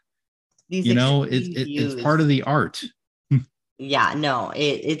 it's part of the art. Yeah, no,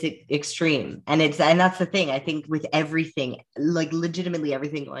 it's extreme. And that's the thing. I think with everything, like legitimately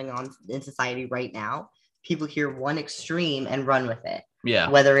everything going on in society right now, people hear one extreme and run with it. Yeah.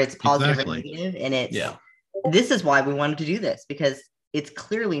 Whether it's positive or negative. And this is why we wanted to do this, because it's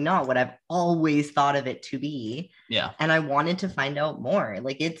clearly not what I've always thought of it to be. Yeah. And I wanted to find out more.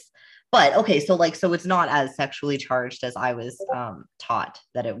 But okay, so it's not as sexually charged as I was taught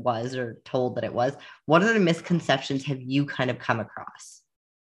that it was, or told that it was. What other misconceptions have you kind of come across?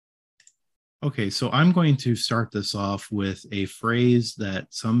 Okay, so I'm going to start this off with a phrase that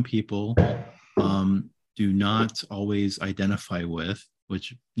some people do not always identify with,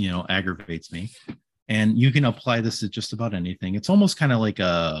 which aggravates me. And you can apply this to just about anything. It's almost kind of like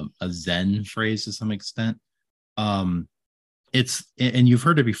a Zen phrase to some extent. It's, and you've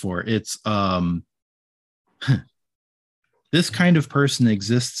heard it before, it's this kind of person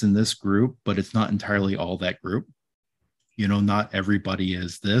exists in this group, but it's not entirely all that group. Not everybody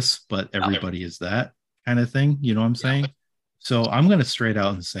is this, but everybody is that kind of thing. You know what I'm saying? So I'm going to straight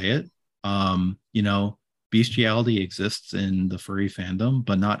out and say it. Bestiality exists in the furry fandom,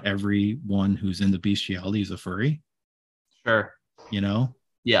 but not everyone who's in the bestiality is a furry. Sure.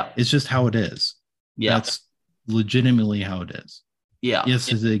 Yeah. It's just how it is. Yeah. That's legitimately how it is. Yeah.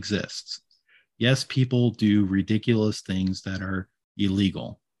 Yes, it exists. Yes, people do ridiculous things that are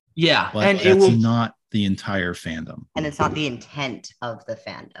illegal. Yeah. But and that's not the entire fandom. And it's not the intent of the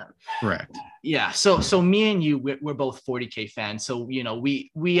fandom. Correct. Yeah. So me and you, we're both 40K fans. So,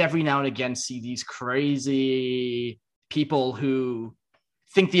 we every now and again see these crazy people who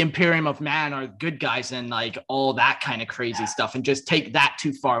think the Imperium of Man are good guys and like all that kind of crazy stuff, and just take that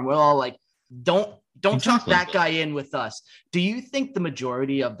too far. And we're all like, don't chalk that guy in with us. Do you think the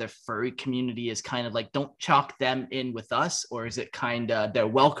majority of the furry community is kind of like, don't chalk them in with us? Or is it kind of, they're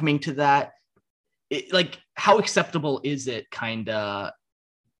welcoming to that? Like, how acceptable is it kind of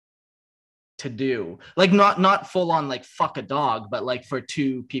to do? Like, not full on like fuck a dog, but like for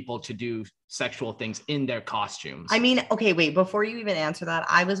two people to do sexual things in their costumes. I mean, okay, wait, before you even answer that,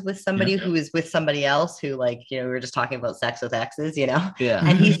 I was with somebody who was with somebody else who, like, we were just talking about sex with exes, Yeah.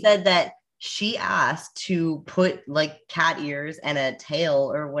 And he said that she asked to put like cat ears and a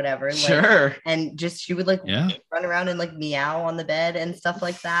tail or whatever. Sure. Like, and just, she would like run around and like meow on the bed and stuff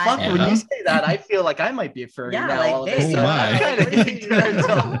like that. Fuck, when you say that, I feel like I might be a furry now. Like all this.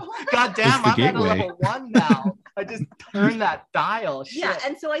 God damn, I'm at a level 1 now. I just turned that dial. Shit. Yeah.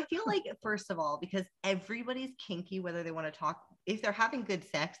 And so I feel like, first of all, because everybody's kinky, whether they want to talk, if they're having good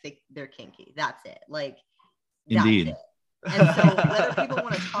sex, they're kinky. That's it. Like, indeed. That's it. And so whether people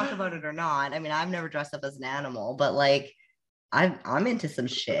want to talk about it or not, I mean, I've never dressed up as an animal, but like I'm into some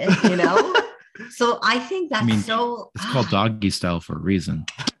shit, So I think that's it's called doggy style for a reason.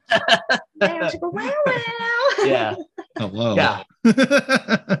 Yeah. Hello. Yeah.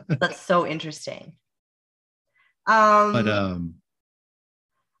 That's so interesting. But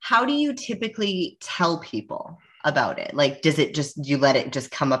how do you typically tell people about it? Like, do you let it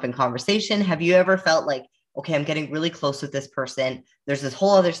just come up in conversation? Have you ever felt like, okay, I'm getting really close with this person. There's this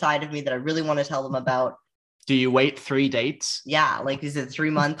whole other side of me that I really want to tell them about. Do you wait 3 dates? Yeah. Like, is it a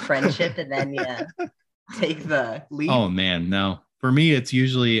 3-month friendship and then you take the leap? Oh man, no. For me, it's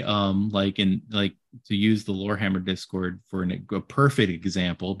usually to use the Lorehammer Discord for a perfect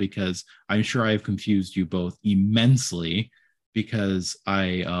example, because I'm sure I've confused you both immensely, because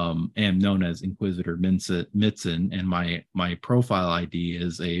I am known as Inquisitor Mitzen, and my profile ID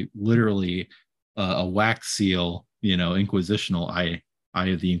is literally a wax seal, inquisitional eye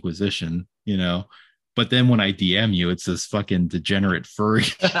of the Inquisition, But then when I DM you, it's this fucking degenerate furry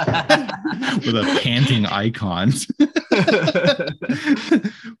with a panting icon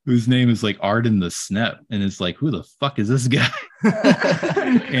whose name is like Arden the Snep. And it's like, who the fuck is this guy?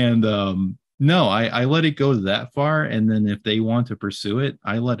 And no, I let it go that far. And then if they want to pursue it,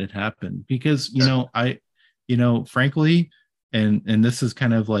 I let it happen. Because, frankly, and this is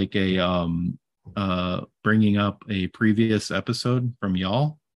kind of like a bringing up a previous episode from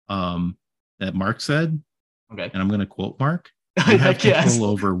y'all. That Mark said, okay, and I'm going to quote Mark: "You have control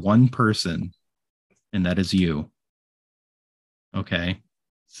over one person, and that is you." Okay,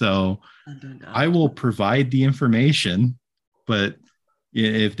 so I will provide the information, but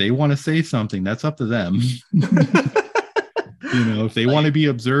if they want to say something, that's up to them. If they want to be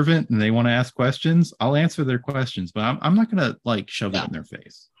observant and they want to ask questions, I'll answer their questions, but I'm not going to shove it in their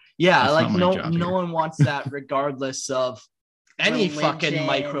face. Yeah, that's no one wants that, regardless of any fucking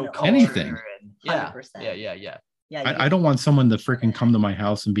microculture. Anything. Yeah. I don't want someone to freaking come to my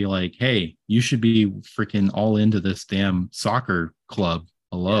house and be like, hey, you should be freaking all into this damn soccer club.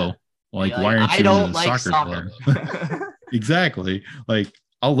 Hello. Why aren't you in the soccer club? Exactly.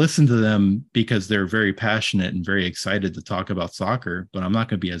 I'll listen to them because they're very passionate and very excited to talk about soccer, but I'm not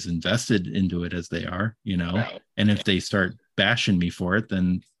going to be as invested into it as they are, Right. And if they start bashing me for it,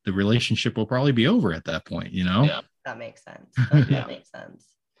 then the relationship will probably be over at that point, Yeah. That makes sense. That makes sense.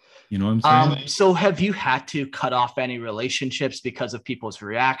 You know what I'm saying? So have you had to cut off any relationships because of people's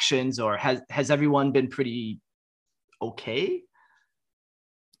reactions, or has everyone been pretty okay?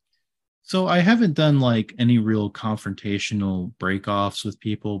 So I haven't done any real confrontational breakoffs with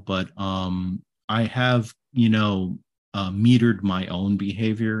people, but I have, metered my own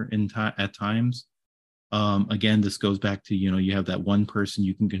behavior at times. Again, this goes back to, you have that one person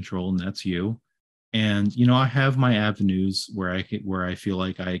you can control, and that's you. And I have my avenues where I feel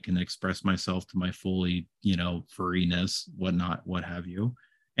like I can express myself to my fully furriness, whatnot, what have you,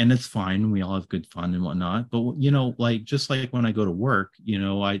 and it's fine. We all have good fun and whatnot. But just like when I go to work,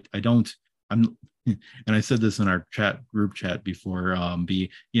 I'm and I said this in our group chat before. I'm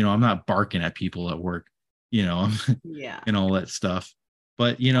not barking at people at work, yeah, and all that stuff.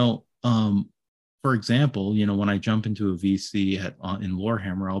 But for example, when I jump into a VC in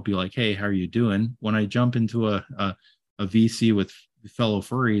Lorehammer, I'll be like, hey, how are you doing? When I jump into a VC with fellow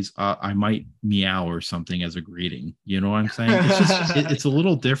furries, I might meow or something as a greeting. You know what I'm saying? It's just, it's a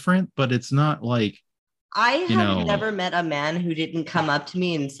little different, but it's not like, I have never met a man who didn't come up to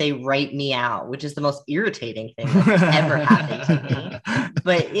me and say, write me out, which is the most irritating thing that's ever happened to me.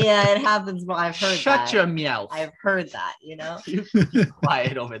 But yeah, it happens. I've heard Shut your mouth. I've heard that, You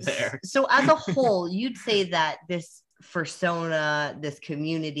quiet over there. So as a whole, you'd say that this persona, this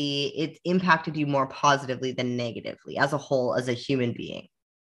community, it's impacted you more positively than negatively as a whole, as a human being.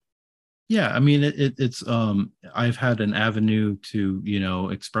 Yeah, I mean, it's I've had an avenue to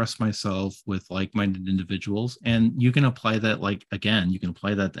express myself with like-minded individuals, and you can apply that you can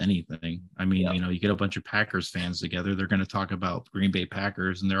apply that to anything. I mean, you get a bunch of Packers fans together, they're going to talk about Green Bay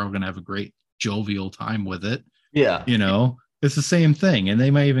Packers, and they're all going to have a great jovial time with it. Yeah, it's the same thing, and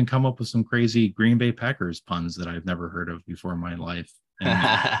they might even come up with some crazy Green Bay Packers puns that I've never heard of before in my life.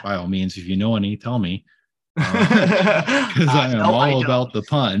 And by all means, if you know any, tell me. Because I am all about the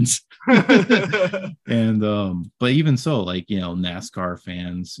puns. And but even so, NASCAR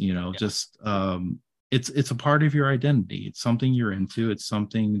fans, just it's a part of your identity. It's something you're into. It's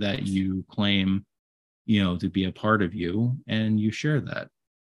something that you claim to be a part of you, and you share that,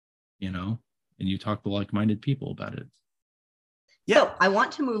 and you talk to like-minded people about it. So I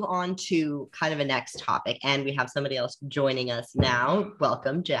want to move on to kind of a next topic, and we have somebody else joining us now.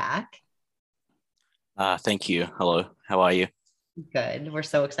 Welcome, Jack. Thank you. Hello. How are you? Good. We're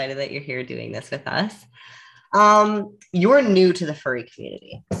so excited that you're here doing this with us. You're new to the furry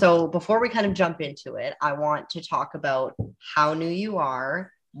community. So before we kind of jump into it, I want to talk about how new you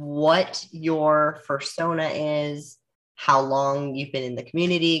are, what your persona is, how long you've been in the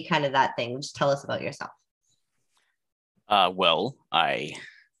community, kind of that thing. Just tell us about yourself. Well, I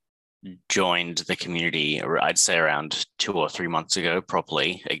joined the community, I'd say around 2 or 3 months ago,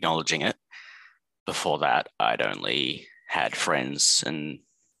 properly acknowledging it. Before that, I'd only had friends and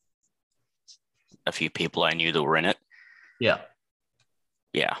a few people I knew that were in it. Yeah.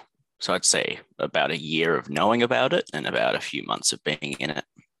 Yeah. So I'd say about a year of knowing about it and about a few months of being in it.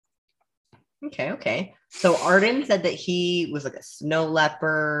 Okay. So Arden said that he was like a snow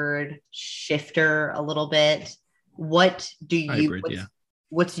leopard shifter a little bit. What do you Hybrid,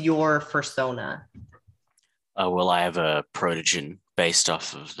 what's your persona? Well, I have a protogen based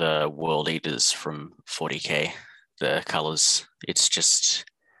off of the World Eaters from 40K. The colors, it's just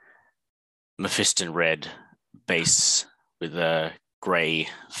Mephiston red base with a gray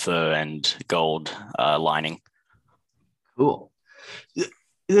fur and gold lining. Cool.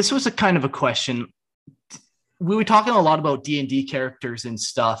 This was a kind of a question. We were talking a lot about D&D characters and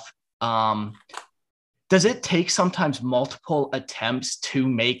stuff. Does it take sometimes multiple attempts to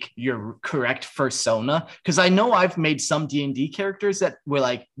make your correct persona? Because I know I've made some D&D characters that were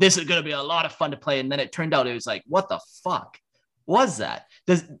like, this is going to be a lot of fun to play. And then it turned out it was like, what the fuck was that?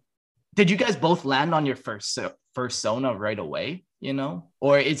 Did you guys both land on your first persona right away, you know?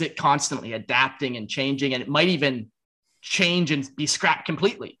 Or is it constantly adapting and changing, and it might even change and be scrapped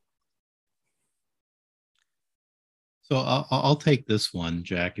completely? So I'll take this one,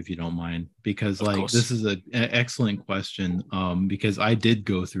 Jack, if you don't mind, because this is an excellent question. Because I did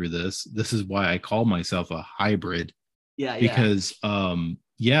go through this. This is why I call myself a hybrid. Yeah. Because I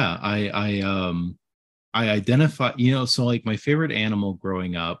identify, so like my favorite animal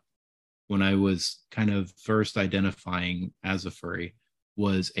growing up, when I was kind of first identifying as a furry,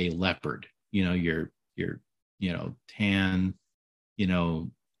 was a leopard. Your tan,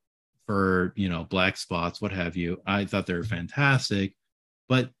 fur, black spots, what have you. I thought they were fantastic.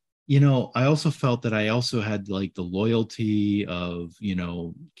 But I also felt that I also had like the loyalty of,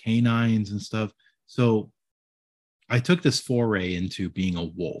 canines and stuff. So I took this foray into being a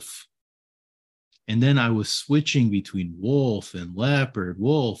wolf. And then I was switching between wolf and leopard.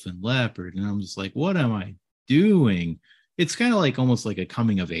 And I'm just like, what am I doing? It's kind of like almost like a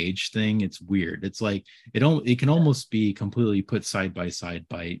coming of age thing. It's weird. It's like it can almost be completely put side by side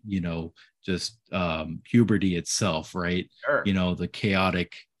by, just puberty itself, right? Sure. The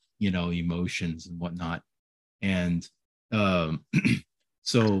chaotic, emotions and whatnot. And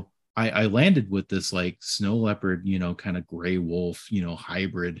so I landed with this like snow leopard, kind of gray wolf,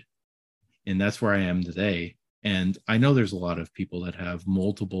 hybrid. And that's where I am today. And I know there's a lot of people that have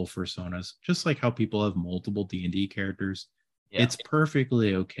multiple personas, just like how people have multiple D&D characters. Yeah. It's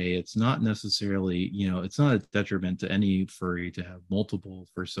perfectly okay. It's not necessarily, it's not a detriment to any furry to have multiple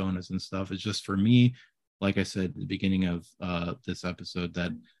personas and stuff. It's just for me, like I said at the beginning of this episode,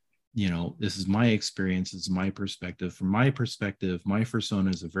 that, this is my experience. It's my perspective. From my perspective, my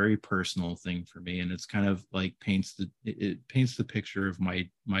persona is a very personal thing for me. And it's kind of like it paints the picture of my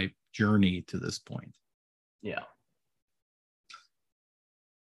journey to this point. Yeah.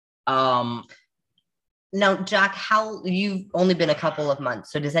 Now, Jack, you've only been a couple of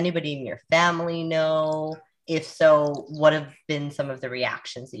months, so does anybody in your family know? If so, what have been some of the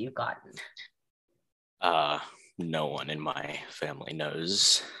reactions that you've gotten? No one in my family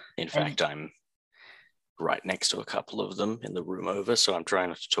knows. In fact, I'm right next to a couple of them in the room over, so I'm trying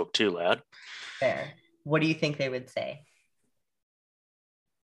not to talk too loud. Fair. What do you think they would say?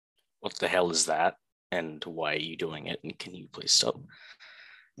 What the hell is that? And why are you doing it? And can you please stop?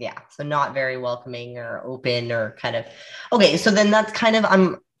 Yeah, so not very welcoming or open or kind of. Okay, so then that's kind of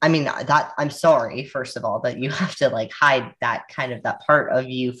I'm sorry, first of all, that you have to like hide that kind of that part of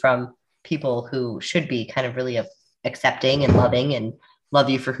you from people who should be kind of really accepting and loving and love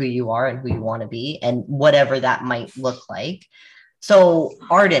you for who you are and who you want to be and whatever that might look like. So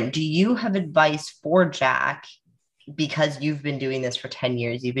Arden, do you have advice for Jack? Because you've been doing this for 10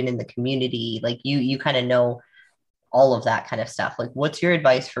 years, you've been in the community, like you kind of know all of that kind of stuff. Like, what's your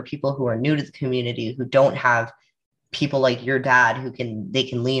advice for people who are new to the community, who don't have people like your dad who they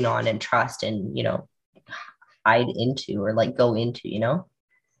can lean on and trust and, hide into or like go into,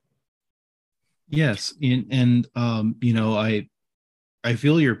 Yes. And I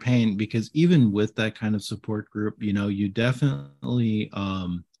feel your pain, because even with that kind of support group, you definitely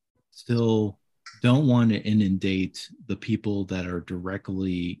still don't want to inundate the people that are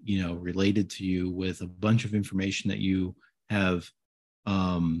directly, related to you with a bunch of information that you have,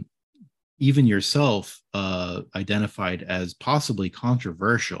 even yourself identified as possibly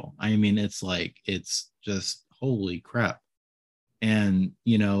controversial. I mean, it's like, it's just holy crap. And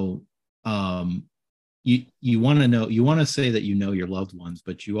you want to know, you want to say that you know your loved ones,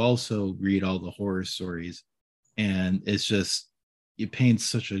 but you also read all the horror stories, and it's just, it paints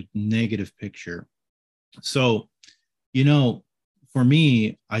such a negative picture. So, for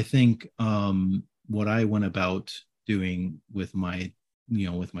me, I think what I went about doing with my,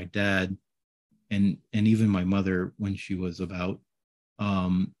 with my dad, and even my mother when she was about,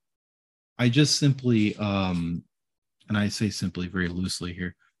 um, I just simply, and I say simply very loosely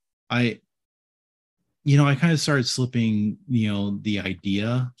here, I I kind of started slipping, the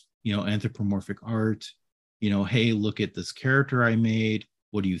idea, anthropomorphic art, hey, look at this character I made.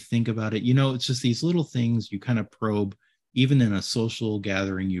 What do you think about it? It's just these little things you kind of probe, even in a social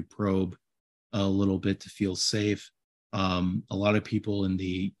gathering, you probe a little bit to feel safe. A lot of people in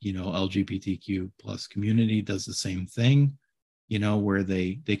the, LGBTQ plus community does the same thing, where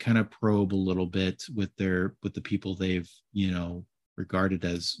they kind of probe a little bit with the people they've, regarded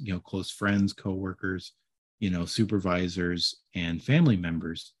as, close friends, coworkers, supervisors and family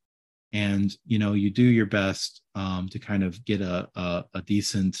members. And, you do your best to kind of get a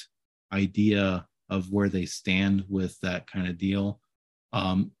decent idea of where they stand with that kind of deal.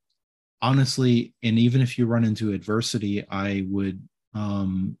 Honestly, and even if you run into adversity, I would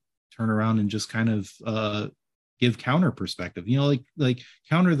turn around and just kind of give counter perspective, like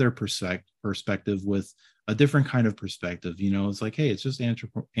counter their perspective with a different kind of perspective. It's like, hey, it's just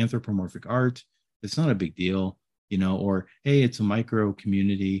anthropomorphic art. It's not a big deal, or hey, it's a micro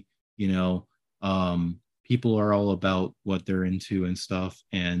community, people are all about what they're into and stuff.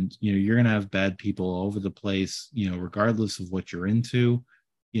 And, you're going to have bad people all over the place, regardless of what you're into.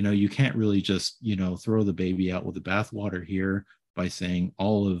 You can't really just, throw the baby out with the bathwater here by saying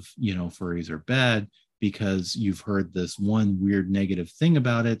all of, furries are bad because you've heard this one weird negative thing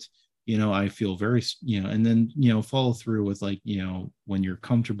about it. I feel very, and then, follow through with like, when you're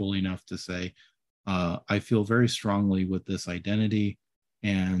comfortable enough to say, I feel very strongly with this identity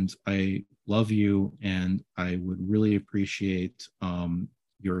and I love you. And I would really appreciate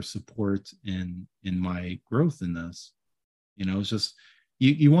your support in my growth in this. It's just,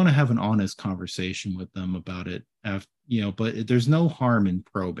 you want to have an honest conversation with them about it, but there's no harm in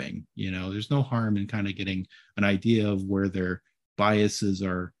probing. There's no harm in kind of getting an idea of where their biases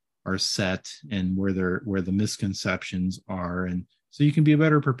are set and where the misconceptions are, and so you can be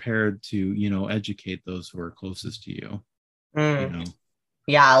better prepared to educate those who are closest to you.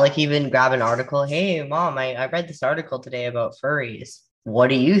 Yeah, like even grab an article. Hey, mom, I read this article today about furries. What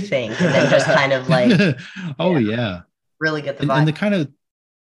do you think? And then just kind of like, oh yeah, really get the vibe. And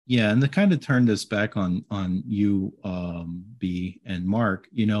the kind of turn this back on you, B and Mark.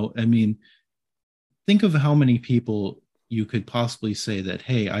 I mean, think of how many people you could possibly say that,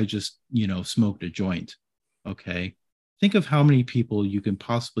 hey, I just smoked a joint. Okay, think of how many people you can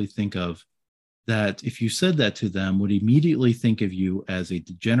possibly think of that if you said that to them would immediately think of you as a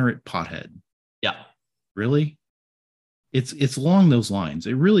degenerate pothead. Yeah. Really? It's along those lines.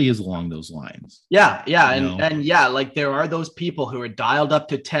 It really is along those lines. Yeah. And yeah, like there are those people who are dialed up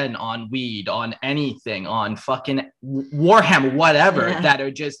to 10 on weed, on anything, on fucking Warhammer, whatever, that are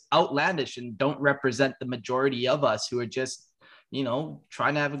just outlandish and don't represent the majority of us who are just,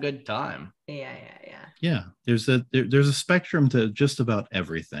 trying to have a good time. Yeah. There's a spectrum to just about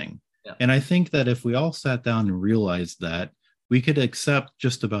everything. Yeah. And I think that if we all sat down and realized that, we could accept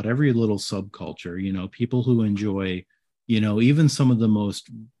just about every little subculture, people who enjoy, even some of the most,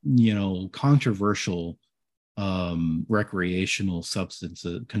 controversial recreational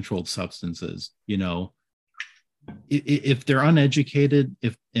substances, controlled substances, if they're uneducated,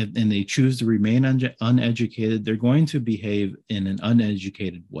 and they choose to remain uneducated, they're going to behave in an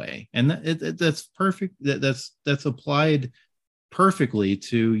uneducated way. And that's perfect. That's applied perfectly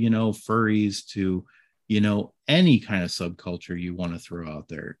to furries, to any kind of subculture you want to throw out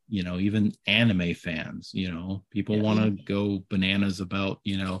there, even anime fans, people want to go bananas about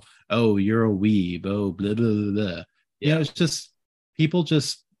oh, you're a weeb, oh, blah blah blah, blah. It's just people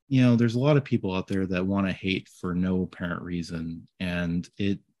just there's a lot of people out there that want to hate for no apparent reason, and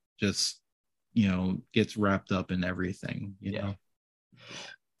it just gets wrapped up in everything.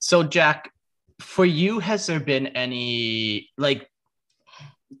 So Jack, for you, has there been any, like,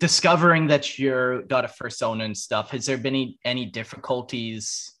 discovering that you're got a fursona and stuff, has there been any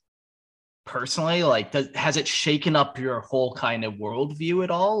difficulties personally? Like, has it shaken up your whole kind of worldview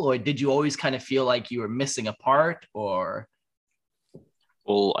at all, or did you always kind of feel like you were missing a part? Or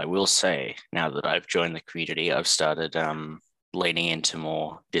well, I will say, now that I've joined the community, I've started leaning into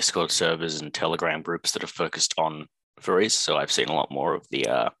more Discord servers and Telegram groups that are focused on furries. So I've seen a lot more of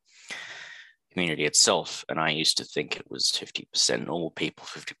the community itself. And I used to think it was 50% normal people,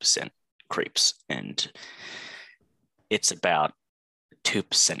 50% creeps. And it's about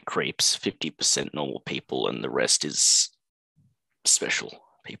 2% creeps, 50% normal people, and the rest is special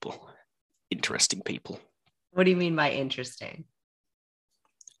people, interesting people. What do you mean by interesting?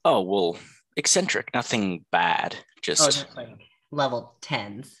 Oh, well, eccentric, nothing bad. Just like level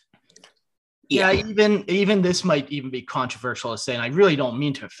 10s. Yeah, even this might even be controversial to say, and I really don't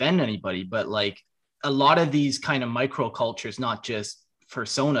mean to offend anybody, but like a lot of these kind of microcultures, not just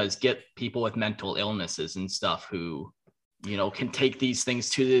personas, get people with mental illnesses and stuff who, you know, can take these things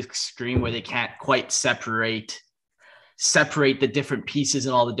to the extreme where they can't quite separate the different pieces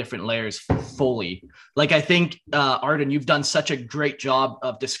and all the different layers fully. Like, I think, Arden, you've done such a great job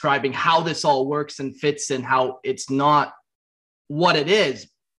of describing how this all works and fits and how it's not what it is,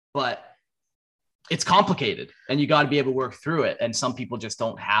 but it's complicated and you got to be able to work through it. And some people just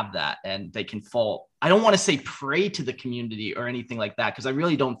don't have that, and they can fall, I don't want to say prey to the community or anything like that, because I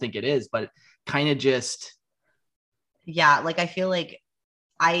really don't think it is, but kind of just. Yeah, like I feel like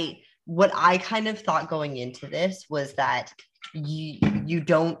what I kind of thought going into this was that you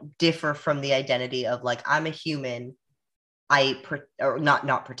don't differ from the identity of like, I'm a human, or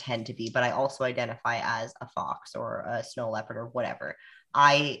not pretend to be, but I also identify as a fox or a snow leopard or whatever.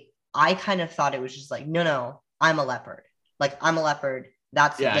 I kind of thought it was just like, no, I'm a leopard. Like, I'm a leopard.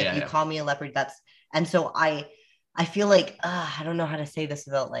 That's you call me a leopard. And so I feel like, I don't know how to say this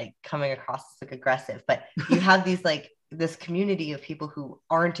without like coming across as like aggressive, but you have these like this community of people who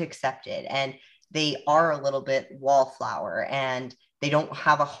aren't accepted, and they are a little bit wallflower, and they don't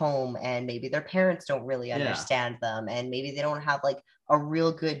have a home, and maybe their parents don't really understand them, and maybe they don't have like a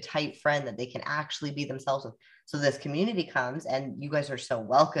real good tight friend that they can actually be themselves with. So this community comes, and you guys are so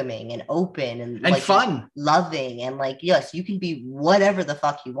welcoming and open and like fun, loving, and like, yes, you can be whatever the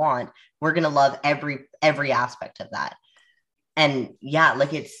fuck you want. We're gonna love every aspect of that. And yeah,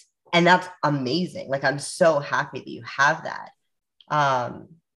 like and that's amazing. Like, I'm so happy that you have that.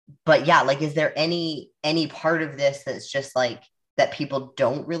 But yeah, like, is there any part of this that's just like that people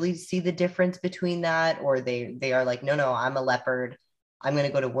don't really see the difference between that, or they are like, no, I'm a leopard. I'm going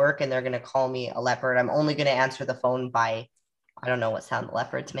to go to work and they're going to call me a leopard. I'm only going to answer the phone by, I don't know what sound the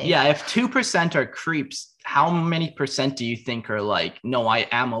leopards make. Yeah, if 2% are creeps, how many percent do you think are like, no, I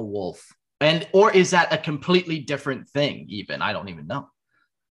am a wolf? Or is that a completely different thing even? I don't even know.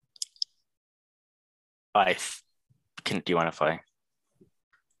 Do you mind if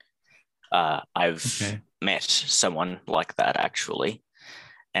I've met someone like that actually,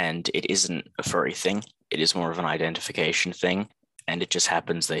 and it isn't a furry thing. It is more of an identification thing. And it just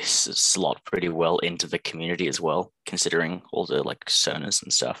happens they slot pretty well into the community as well, considering all the like personas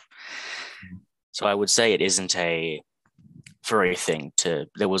and stuff. So I would say it isn't a furry thing isn't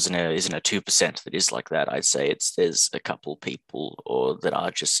a 2% that is like that. I'd say there's a couple people that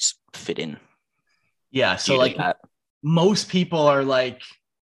are just fit in. Yeah. So like most people are like,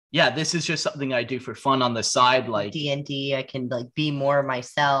 yeah, this is just something I do for fun on the side. Like D&D, I can like be more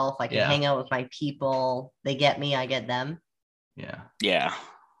myself. I can hang out with my people. They get me, I get them. Yeah.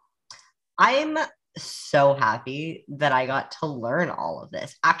 I'm so happy that I got to learn all of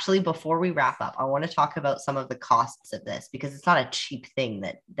this. Actually, before we wrap up, I want to talk about some of the costs of this, because it's not a cheap thing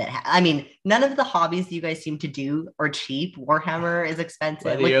I mean, none of the hobbies you guys seem to do are cheap. Warhammer is expensive.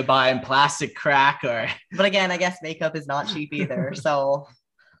 Whether you're buying plastic crack or... But again, I guess makeup is not cheap either. So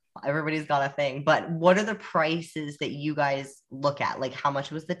everybody's got a thing. But what are the prices that you guys look at? Like, how much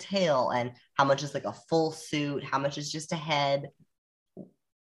was the tail, and how much is like a full suit? How much is just a head?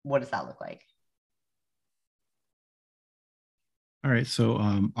 What does that look like? All right, so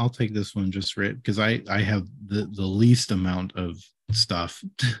I'll take this one just right because I have the least amount of stuff.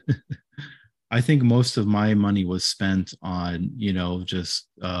 I think most of my money was spent on, just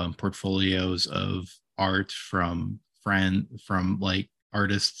portfolios of art from like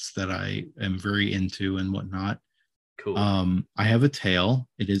artists that I am very into and whatnot. Cool. I have a tail.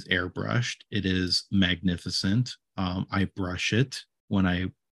 It is airbrushed. It is magnificent. I brush it when I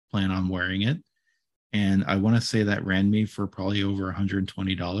plan on wearing it. And I want to say that ran me for probably over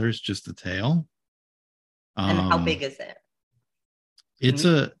 $120, just the tail. And how big is it?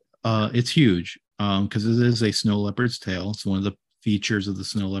 It's huge because it is a snow leopard's tail. It's one of the features of the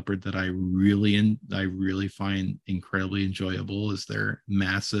snow leopard that I really find incredibly enjoyable is their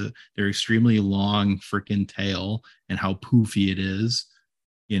extremely long freaking tail and how poofy it is,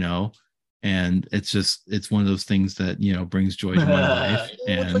 and it's one of those things that brings joy to my life.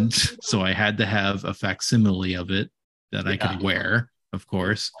 And so I had to have a facsimile of it that I could wear, of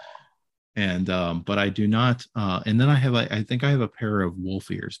course. And but I do not. And then I think I have a pair of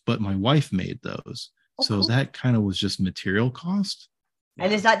wolf ears, but my wife made those, so cool. That kind of was just material cost.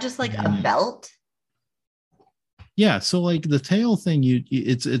 And is that just like a belt? Yeah, so like the tail thing,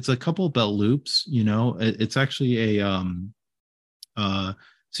 it's a couple belt loops. It's actually a so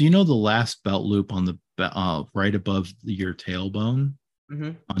the last belt loop on the right above your tailbone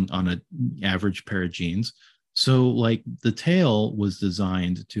on an average pair of jeans. So like the tail was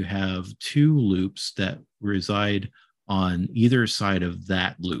designed to have two loops that reside on either side of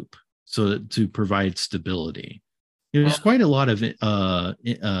that loop, so to provide stability. There's quite a lot of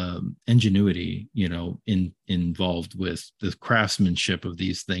ingenuity, involved with the craftsmanship of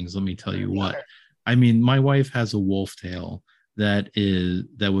these things. Let me tell you what. I mean, my wife has a wolf tail that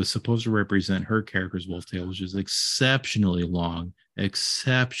was supposed to represent her character's wolf tail, which is exceptionally long,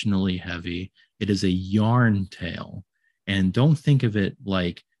 exceptionally heavy. It is a yarn tail, and don't think of it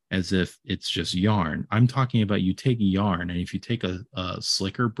like as if it's just yarn. I'm talking about you take yarn, and if you take a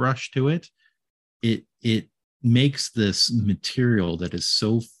slicker brush to it, it makes this material that is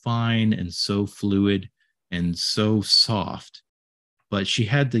so fine and so fluid and so soft. But she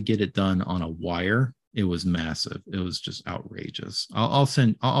had to get it done on a wire. It was massive. It was just outrageous.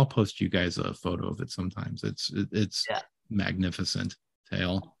 I'll post you guys a photo of it sometimes. It's magnificent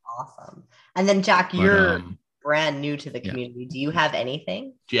tail. Awesome. And then Jack, you're brand new to the community. Do you have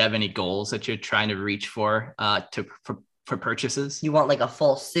anything? Do you have any goals that you're trying to reach for purchases? You want like a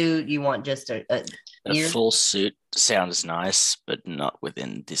full suit? You want just a full suit? Sounds nice, but not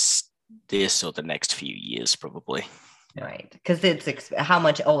within this or the next few years, probably. Right, because it's how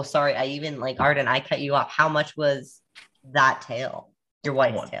much? Oh, sorry, I even like Arden. I cut you off. How much was that tail? Your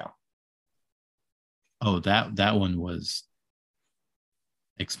wife's tail? Oh, that one was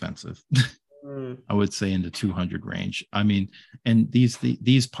expensive. I would say in the 200 range. I mean, and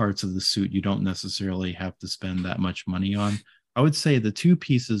these parts of the suit you don't necessarily have to spend that much money on. I would say the two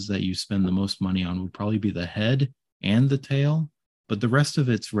pieces that you spend the most money on would probably be the head and the tail, but the rest of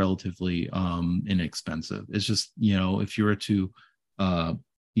it's relatively inexpensive. It's just, if you were to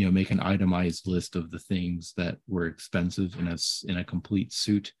make an itemized list of the things that were expensive in a complete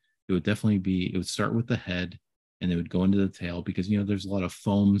suit, it would start with the head, and it would go into the tail, because there's a lot of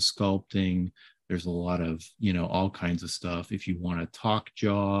foam sculpting, there's a lot of all kinds of stuff. If you want a talk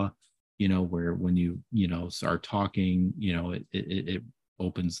jaw, where when you start talking, it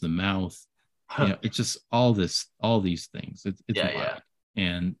opens the mouth. It's just all these things. It's a lot.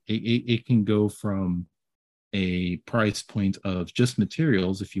 And it can go from a price point of just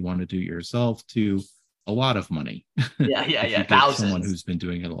materials, if you want to do it yourself, to a lot of money. Thousands. Someone who's been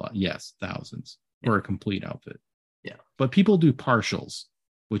doing it a lot. Yes, thousands for a complete outfit. Yeah. But people do partials,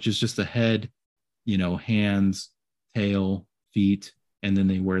 which is just a head, hands, tail, feet, and then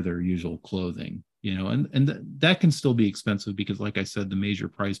they wear their usual clothing, and that can still be expensive, because like I said, the major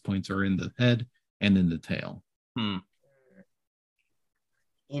price points are in the head and in the tail.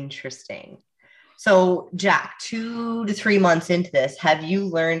 Interesting. So Jack, 2 to 3 months into this, have you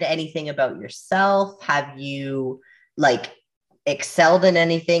learned anything about yourself? Have you excelled in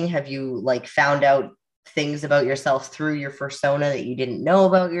anything? Have you found out things about yourself through your persona that you didn't know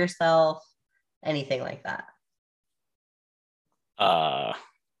about yourself? Anything like that?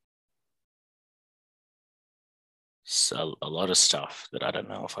 So a lot of stuff that I don't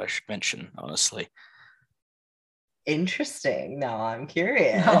know if I should mention, honestly. Interesting. No, I'm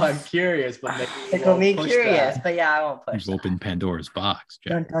curious. But tickle me curious. But yeah, I won't push. You've opened Pandora's box,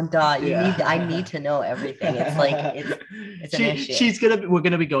 Jack. Dun, dun, dun. I need to know everything. It's like it's an issue. We're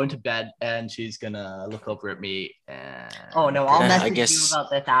gonna be going to bed, and she's gonna look over at me. And... Oh no, I'll message you about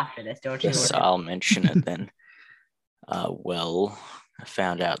this after this. Don't you? So I'll mention it then. Well, I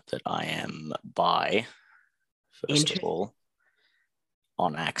found out that I am bi. First of all,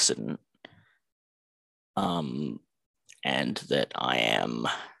 on accident. And that I am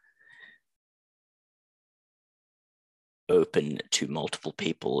open to multiple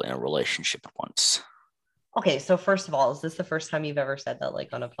people in a relationship at once. Okay, so first of all, is this the first time you've ever said that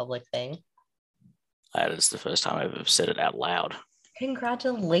on a public thing? That is the first time I've ever said it out loud.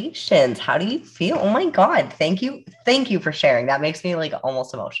 Congratulations. How do you feel? Oh my God. Thank you. Thank you for sharing. That makes me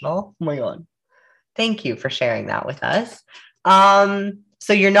almost emotional. Oh my God. Thank you for sharing that with us.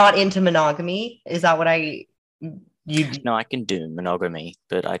 So you're not into monogamy? Is that what No, I can do monogamy,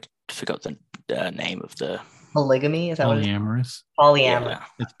 but I forgot the name of the... Polygamy? Is that polyamorous? Polyamorous. Yeah.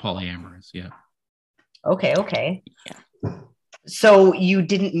 It's polyamorous, yeah. Okay. Yeah. So you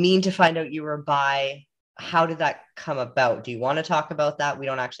didn't mean to find out you were bi. How did that come about? Do you want to talk about that? We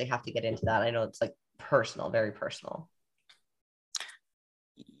don't actually have to get into that. I know it's personal, very personal.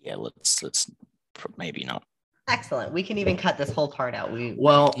 Yeah, let's maybe not. Excellent. We can even cut this whole part out.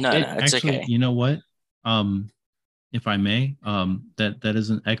 Well, No, it's actually, okay. you know what? If I may, that is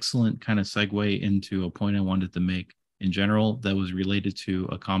an excellent kind of segue into a point I wanted to make in general that was related to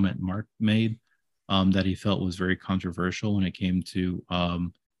a comment Mark made, that he felt was very controversial when it came to,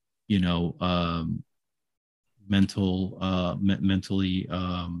 you know, mentally,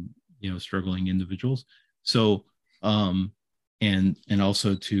 struggling individuals. So, and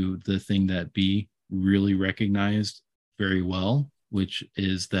also to the thing that B really recognized very well, which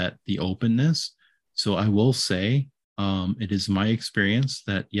is that the openness. So I will say, it is my experience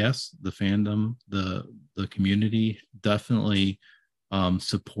that yes, the fandom, the community definitely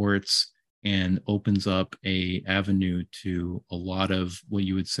supports and opens up a avenue to a lot of what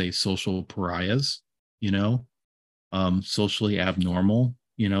you would say social pariahs, you know, socially abnormal,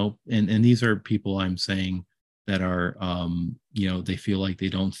 and these are people I'm saying that are, they feel like they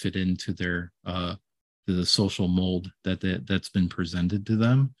don't fit into their to the social mold that's been presented to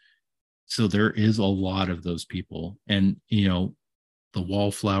them. So there is a lot of those people, and the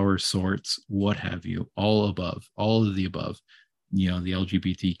wallflower sorts, what have you, all of the above. The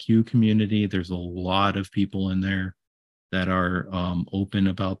LGBTQ community, there's a lot of people in there that are open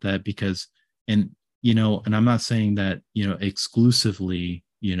about that, because, and and I'm not saying that exclusively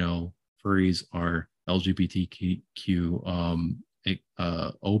furries are LGBTQ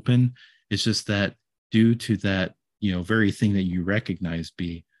open. It's just that due to that very thing that you recognize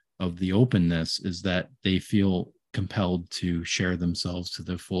be of the openness, is that they feel compelled to share themselves to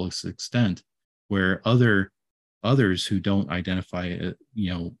the fullest extent, where others who don't identify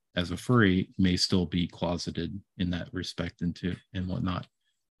as a furry may still be closeted in that respect and whatnot.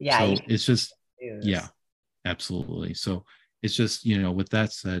 Yeah. So it's just, yeah, absolutely. So it's just, with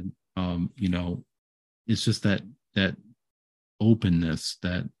that said, it's just that openness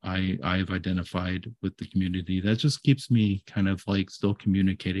that I've identified with the community that just keeps me kind of like still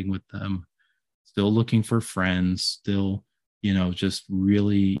communicating with them, still looking for friends, still just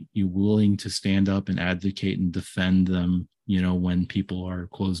really willing to stand up and advocate and defend them, when people are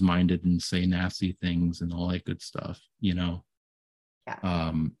closed-minded and say nasty things and all that good stuff. Yeah.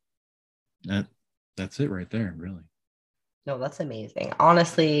 That's it right there, really. No, that's amazing.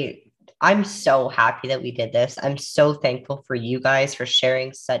 Honestly, I'm so happy that we did this. I'm so thankful for you guys for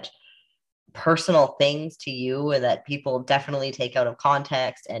sharing such personal things to you that people definitely take out of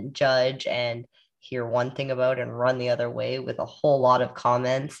context and judge and hear one thing about and run the other way with a whole lot of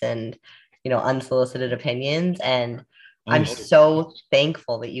comments and unsolicited opinions. And I'm so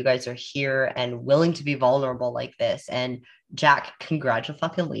thankful that you guys are here and willing to be vulnerable like this. And Jack,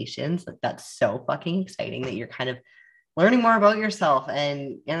 congratulations. Like, that's so fucking exciting that you're kind of learning more about yourself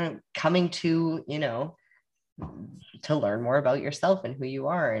and coming to to learn more about yourself and who you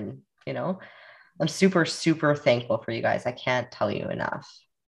are. And I'm super, super thankful for you guys. I can't tell you enough.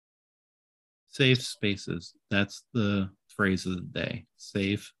 Safe spaces. That's the phrase of the day.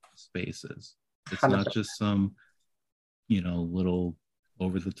 Safe spaces. It's 100%. Not just some, little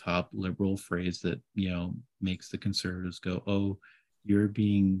over the top liberal phrase that, makes the conservatives go, oh, you're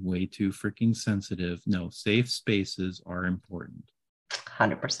being way too freaking sensitive. No, safe spaces are important.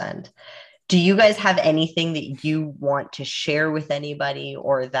 100%. Do you guys have anything that you want to share with anybody,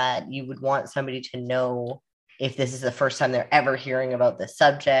 or that you would want somebody to know if this is the first time they're ever hearing about this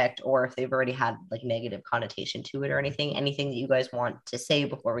subject, or if they've already had like negative connotation to it or anything that you guys want to say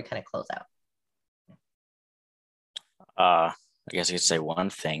before we kind of close out? I guess I could say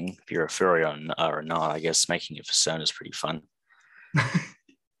one thing. If you're a furry or not, I guess making a persona is pretty fun.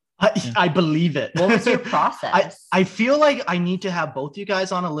 I believe it. What was your process? I feel like I need to have both you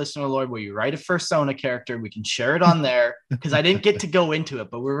guys on a listener lord where you write a persona character. We can share it on there, because I didn't get to go into it,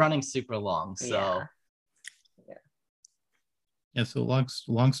 but we're running super long. So yeah. So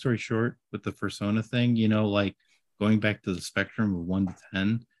long story short, with the persona thing, like going back to the spectrum of 1 to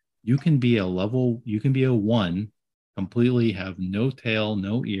 10, you can be a 1, completely have no tail,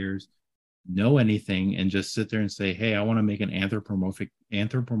 no ears, no anything, and just sit there and say, hey, I want to make an anthropomorphic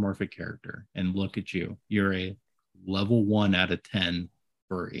character, and look at you, you're a level 1 out of 10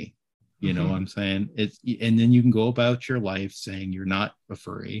 furry. You know what I'm saying? And then you can go about your life saying you're not a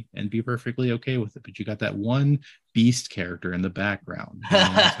furry and be perfectly okay with it, but you got that one beast character in the background.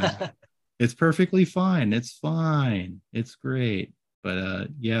 It's perfectly fine. It's fine. It's great. But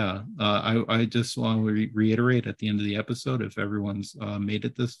I just want to reiterate at the end of the episode, if everyone's made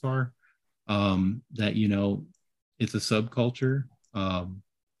it this far, that it's a subculture.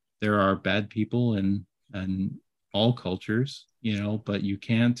 There are bad people in all cultures, but you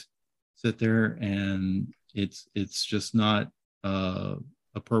can't sit there and it's just not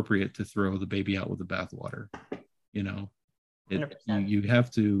appropriate to throw the baby out with the bathwater. You know, you 100%.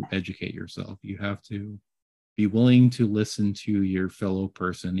 have to educate yourself. You have to be willing to listen to your fellow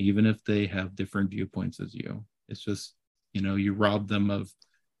person, even if they have different viewpoints as you. It's just, you rob them of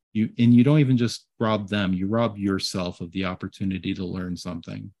you, and you don't even just rob them, you rob yourself of the opportunity to learn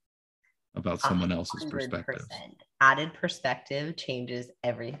something about someone else's 100%. perspective. Added perspective changes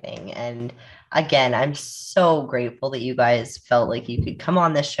everything. And again, I'm so grateful that you guys felt like you could come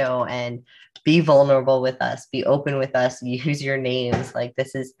on this show and be vulnerable with us, be open with us, use your names. Like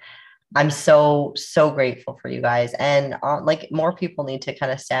I'm so grateful for you guys. And like more people need to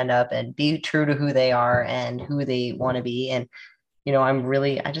kind of stand up and be true to who they are and who they want to be. And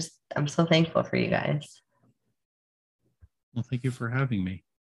I'm so thankful for you guys. Well, thank you for having me.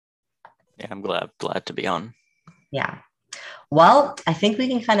 Yeah, I'm glad to be on. Yeah. Well, I think we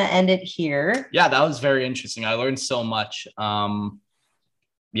can kind of end it here. Yeah, that was very interesting. I learned so much.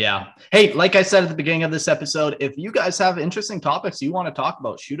 Yeah. Hey, like I said at the beginning of this episode, if you guys have interesting topics you want to talk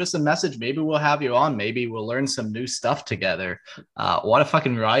about, shoot us a message. Maybe we'll have you on. Maybe we'll learn some new stuff together. What a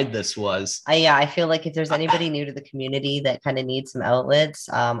fucking ride this was. I feel like if there's anybody new to the community that kind of needs some outlets,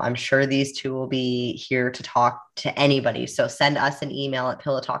 I'm sure these two will be here to talk to anybody. So send us an email at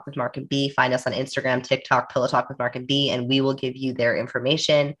Pillow Talk with Mark and B. Find us on Instagram, TikTok, Pillow Talk with Mark and B, and we will give you their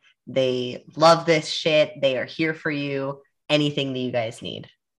information. They love this shit. They are here for you. Anything that you guys need.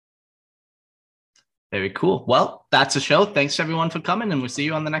 Very cool. Well, that's a show. Thanks everyone for coming, and we'll see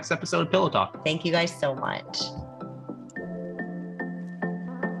you on the next episode of Pillow Talk. Thank you guys so much.